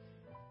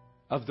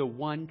 of the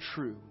one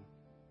true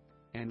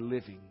and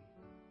living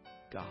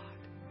God.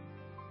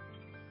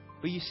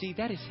 But you see,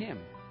 that is Him.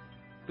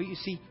 But you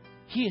see,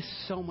 He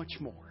is so much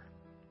more.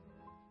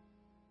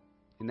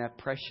 In that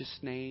precious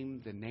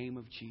name, the name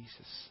of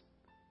Jesus,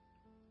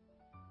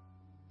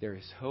 there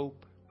is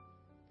hope,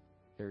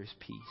 there is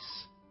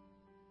peace,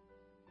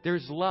 there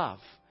is love,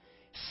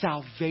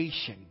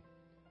 salvation,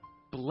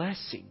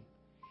 blessing,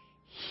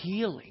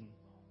 healing,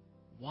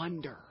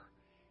 wonder,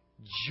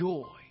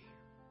 joy,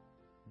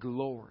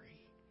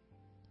 glory,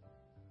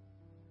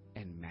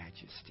 and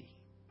majesty.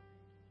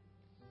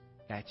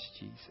 That's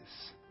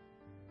Jesus.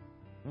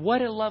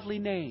 What a lovely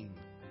name.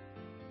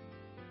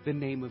 The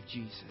name of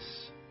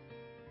Jesus.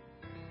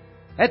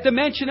 At the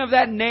mention of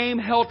that name,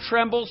 hell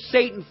trembles,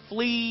 Satan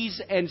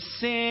flees, and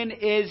sin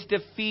is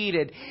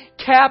defeated.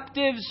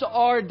 Captives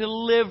are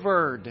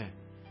delivered.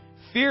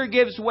 Fear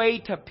gives way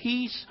to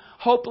peace.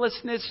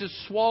 Hopelessness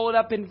is swallowed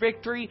up in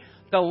victory.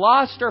 The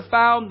lost are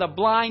found, the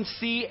blind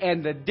see,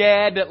 and the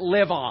dead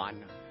live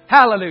on.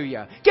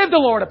 Hallelujah. Give the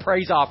Lord a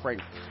praise offering.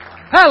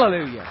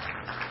 Hallelujah.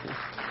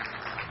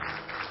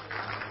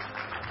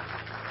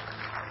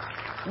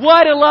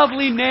 What a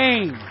lovely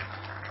name.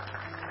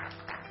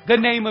 The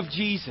name of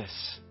Jesus.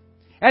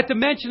 At the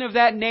mention of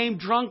that name,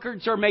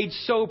 drunkards are made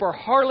sober,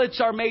 harlots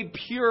are made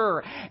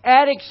pure,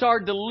 addicts are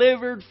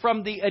delivered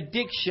from the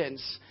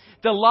addictions,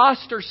 the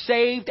lost are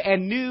saved,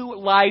 and new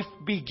life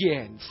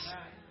begins.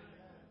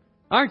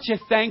 Aren't you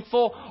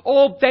thankful?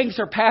 Old things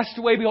are passed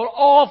away. Behold,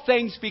 all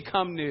things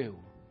become new.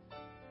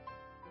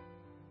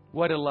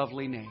 What a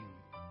lovely name.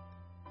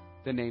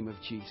 The name of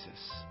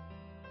Jesus.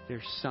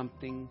 There's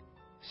something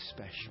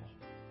special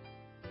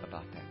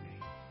about that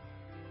name.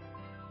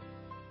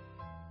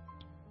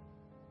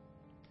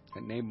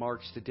 That name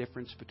marks the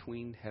difference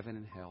between heaven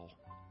and hell,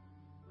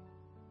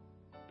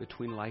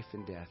 between life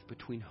and death,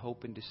 between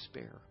hope and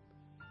despair,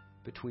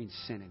 between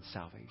sin and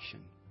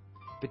salvation,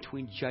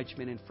 between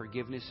judgment and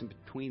forgiveness, and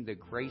between the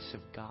grace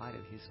of God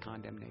and His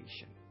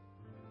condemnation.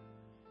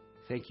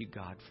 Thank you,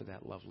 God, for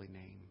that lovely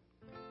name.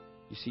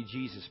 You see,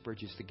 Jesus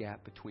bridges the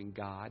gap between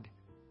God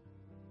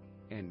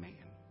and man,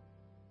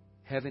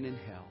 heaven and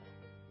hell,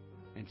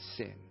 and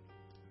sin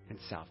and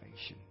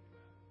salvation.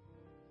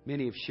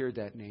 Many have shared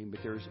that name, but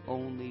there is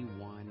only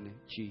one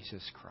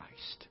Jesus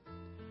Christ.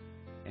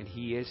 And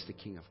He is the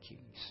King of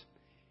Kings.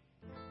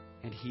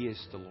 And He is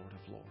the Lord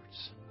of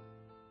Lords.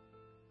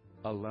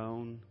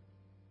 Alone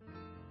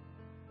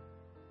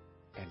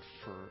and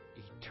for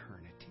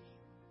eternity.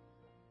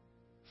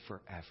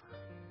 Forever.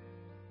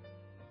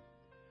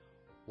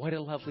 What a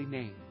lovely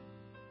name.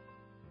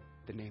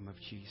 The name of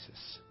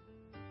Jesus.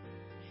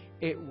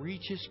 It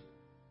reaches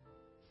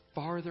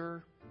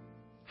farther,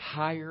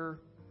 higher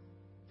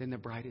than the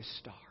brightest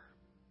star.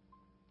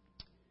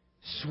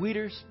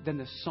 Sweeter than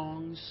the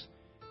songs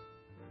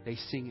they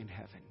sing in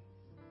heaven.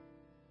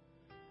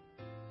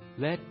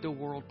 Let the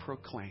world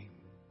proclaim,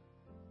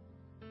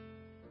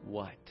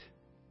 what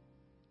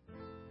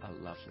a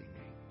lovely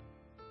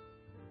name.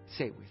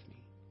 Say it with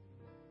me.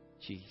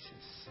 Jesus.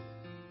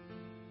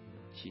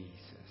 Jesus.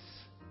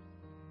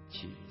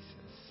 Jesus.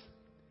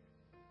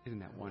 Isn't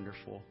that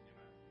wonderful?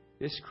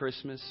 This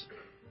Christmas,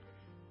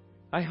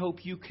 I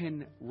hope you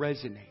can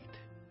resonate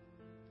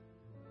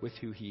with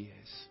who He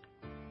is.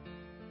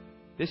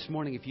 This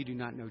morning, if you do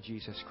not know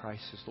Jesus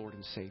Christ as Lord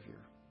and Savior,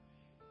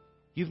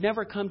 you've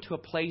never come to a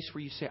place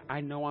where you say,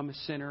 I know I'm a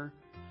sinner.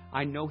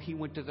 I know He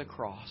went to the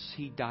cross.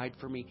 He died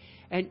for me.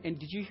 And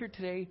did you hear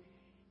today?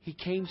 He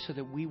came so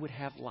that we would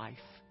have life.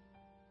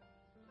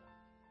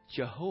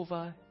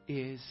 Jehovah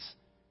is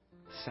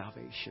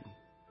salvation.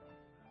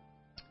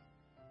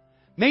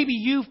 Maybe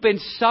you've been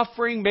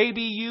suffering.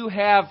 Maybe you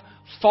have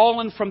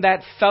fallen from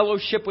that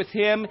fellowship with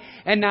Him.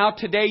 And now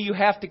today you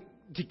have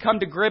to come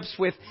to grips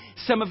with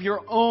some of your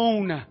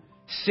own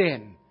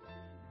sin.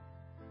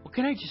 Well,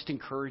 can I just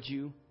encourage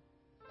you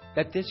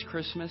that this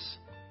Christmas,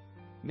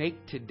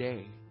 make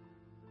today.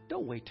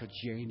 Don't wait till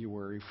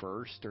January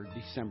 1st or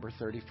December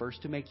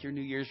 31st to make your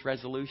New Year's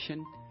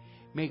resolution.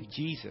 Make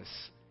Jesus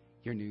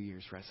your New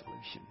Year's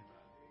resolution.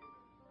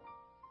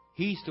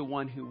 He's the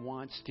one who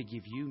wants to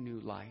give you new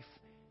life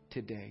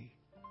today.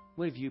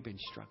 What have you been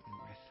struggling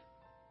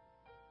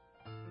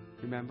with?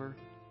 Remember,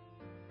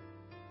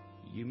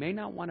 you may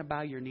not want to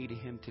bow your knee to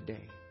Him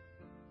today,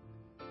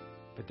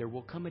 but there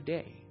will come a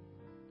day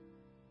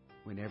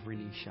when every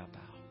knee shall bow,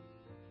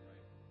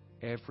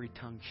 every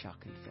tongue shall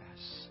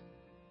confess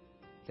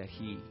that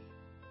He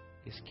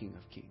is King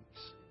of Kings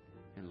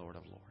and Lord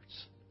of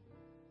Lords.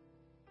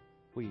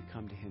 Will you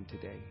come to Him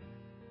today?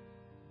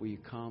 Will you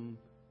come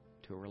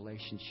to a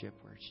relationship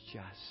where it's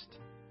just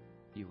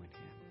you and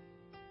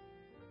Him?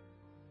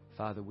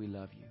 Father, we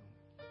love You.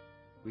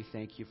 We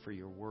thank You for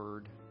Your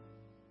Word.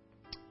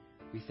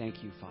 We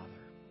thank You, Father,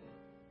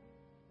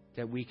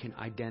 that we can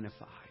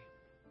identify,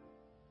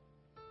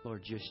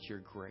 Lord, just Your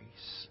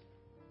grace,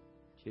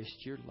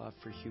 just Your love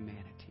for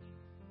humanity.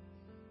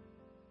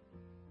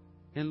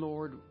 And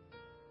Lord,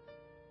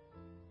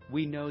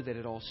 we know that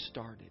it all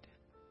started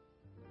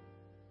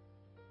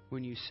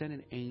when You sent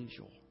an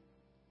angel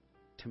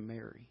to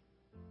Mary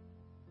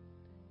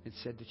and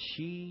said that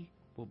she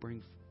will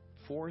bring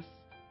forth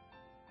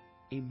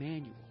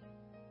Emmanuel,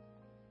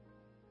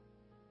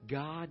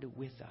 God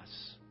with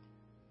us,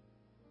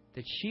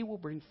 that she will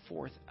bring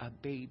forth a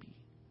baby,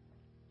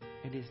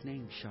 and His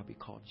name shall be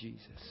called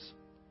Jesus.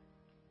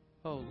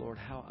 Oh Lord,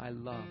 how I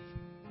love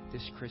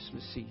this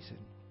Christmas season.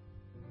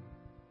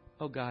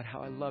 Oh God,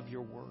 how I love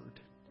Your Word.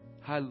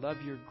 How I love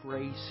Your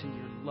grace and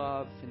Your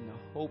love and the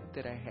hope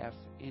that I have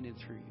in and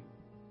through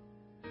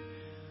You.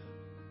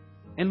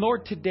 And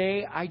Lord,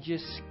 today I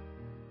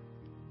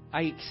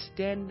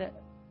extend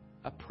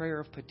a prayer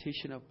of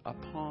petition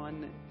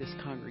upon this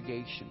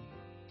congregation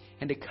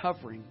and a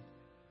covering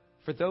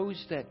for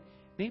those that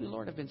maybe,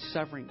 Lord, have been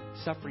suffering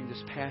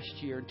this past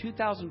year. In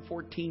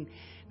 2014,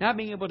 not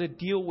being able to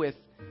deal with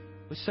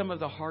some of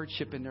the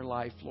hardship in their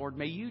life. Lord,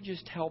 may You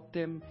just help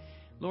them.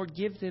 Lord,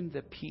 give them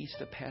the peace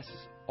that passes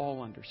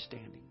all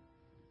understanding.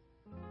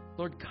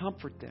 Lord,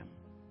 comfort them.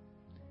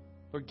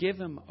 Lord, give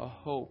them a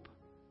hope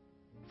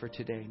for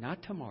today,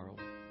 not tomorrow,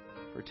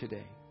 for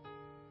today.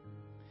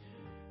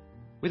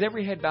 With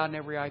every head bowed and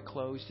every eye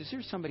closed, is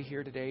there somebody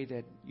here today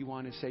that you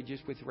want to say,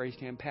 just with raised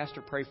hand,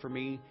 Pastor, pray for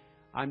me.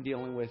 I'm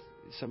dealing with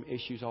some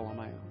issues all on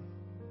my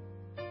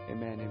own.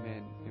 Amen,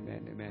 amen,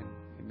 amen, amen,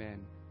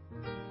 amen.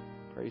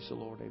 Praise the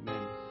Lord,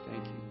 amen.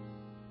 Thank you.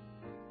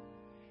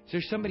 Is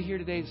there somebody here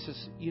today that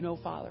says, you know,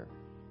 Father,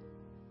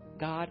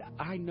 God,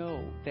 I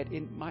know that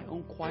in my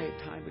own quiet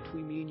time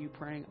between me and You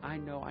praying, I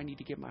know I need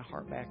to give my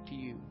heart back to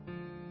You.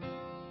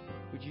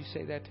 Would you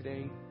say that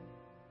today?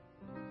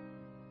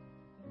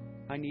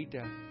 I need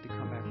to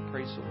come back.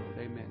 Praise the Lord.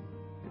 Amen.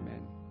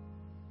 Amen.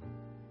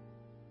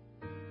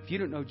 If you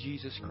don't know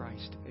Jesus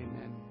Christ,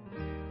 amen,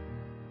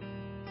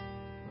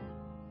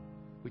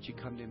 would you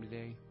come to Him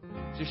today?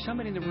 Is there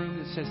somebody in the room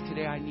that says,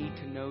 today I need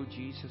to know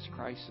Jesus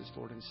Christ as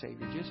Lord and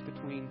Savior? Just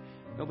between,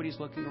 nobody's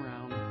looking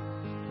around,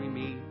 between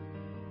me,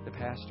 the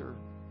pastor,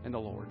 and the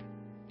Lord.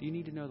 Do you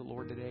need to know the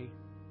Lord today?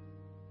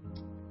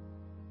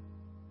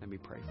 Let me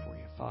pray for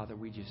you. Father,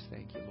 we just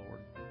thank You, Lord.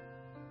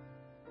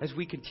 As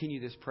we continue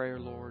this prayer,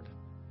 Lord,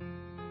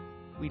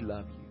 we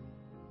love You.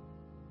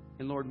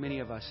 And Lord, many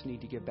of us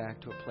need to get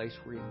back to a place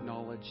where we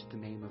acknowledge the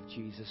name of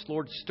Jesus.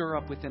 Lord, stir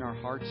up within our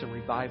hearts a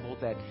revival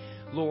that,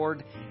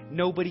 Lord,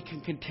 nobody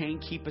can contain,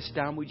 keep us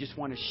down. We just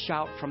want to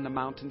shout from the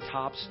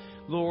mountaintops,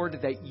 Lord,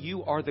 that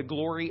You are the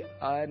glory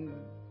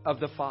of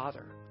the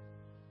Father.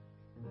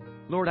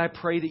 Lord, I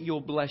pray that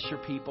You'll bless Your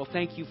people.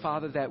 Thank You,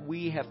 Father, that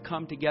we have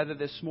come together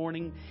this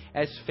morning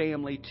as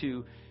family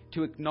to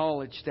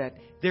acknowledge that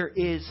there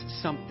is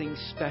something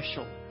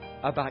special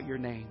about Your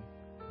name.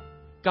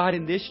 God,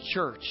 in this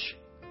church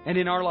and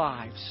in our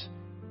lives,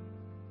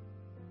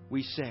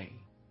 we say,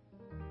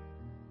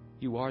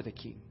 You are the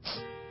King.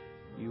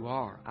 You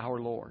are our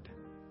Lord.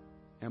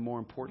 And more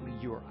importantly,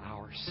 You are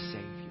our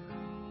Savior.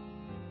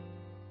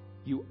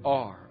 You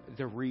are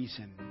the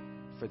reason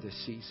for this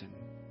season.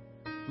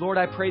 Lord,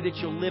 I pray that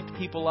You'll lift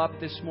people up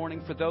this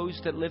morning. For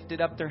those that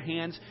lifted up their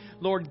hands,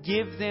 Lord,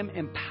 give them,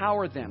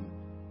 empower them,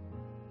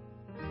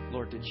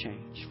 Lord, to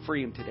change.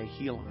 Free them today.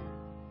 Heal them.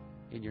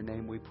 In Your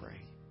name we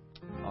pray.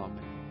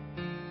 Amen.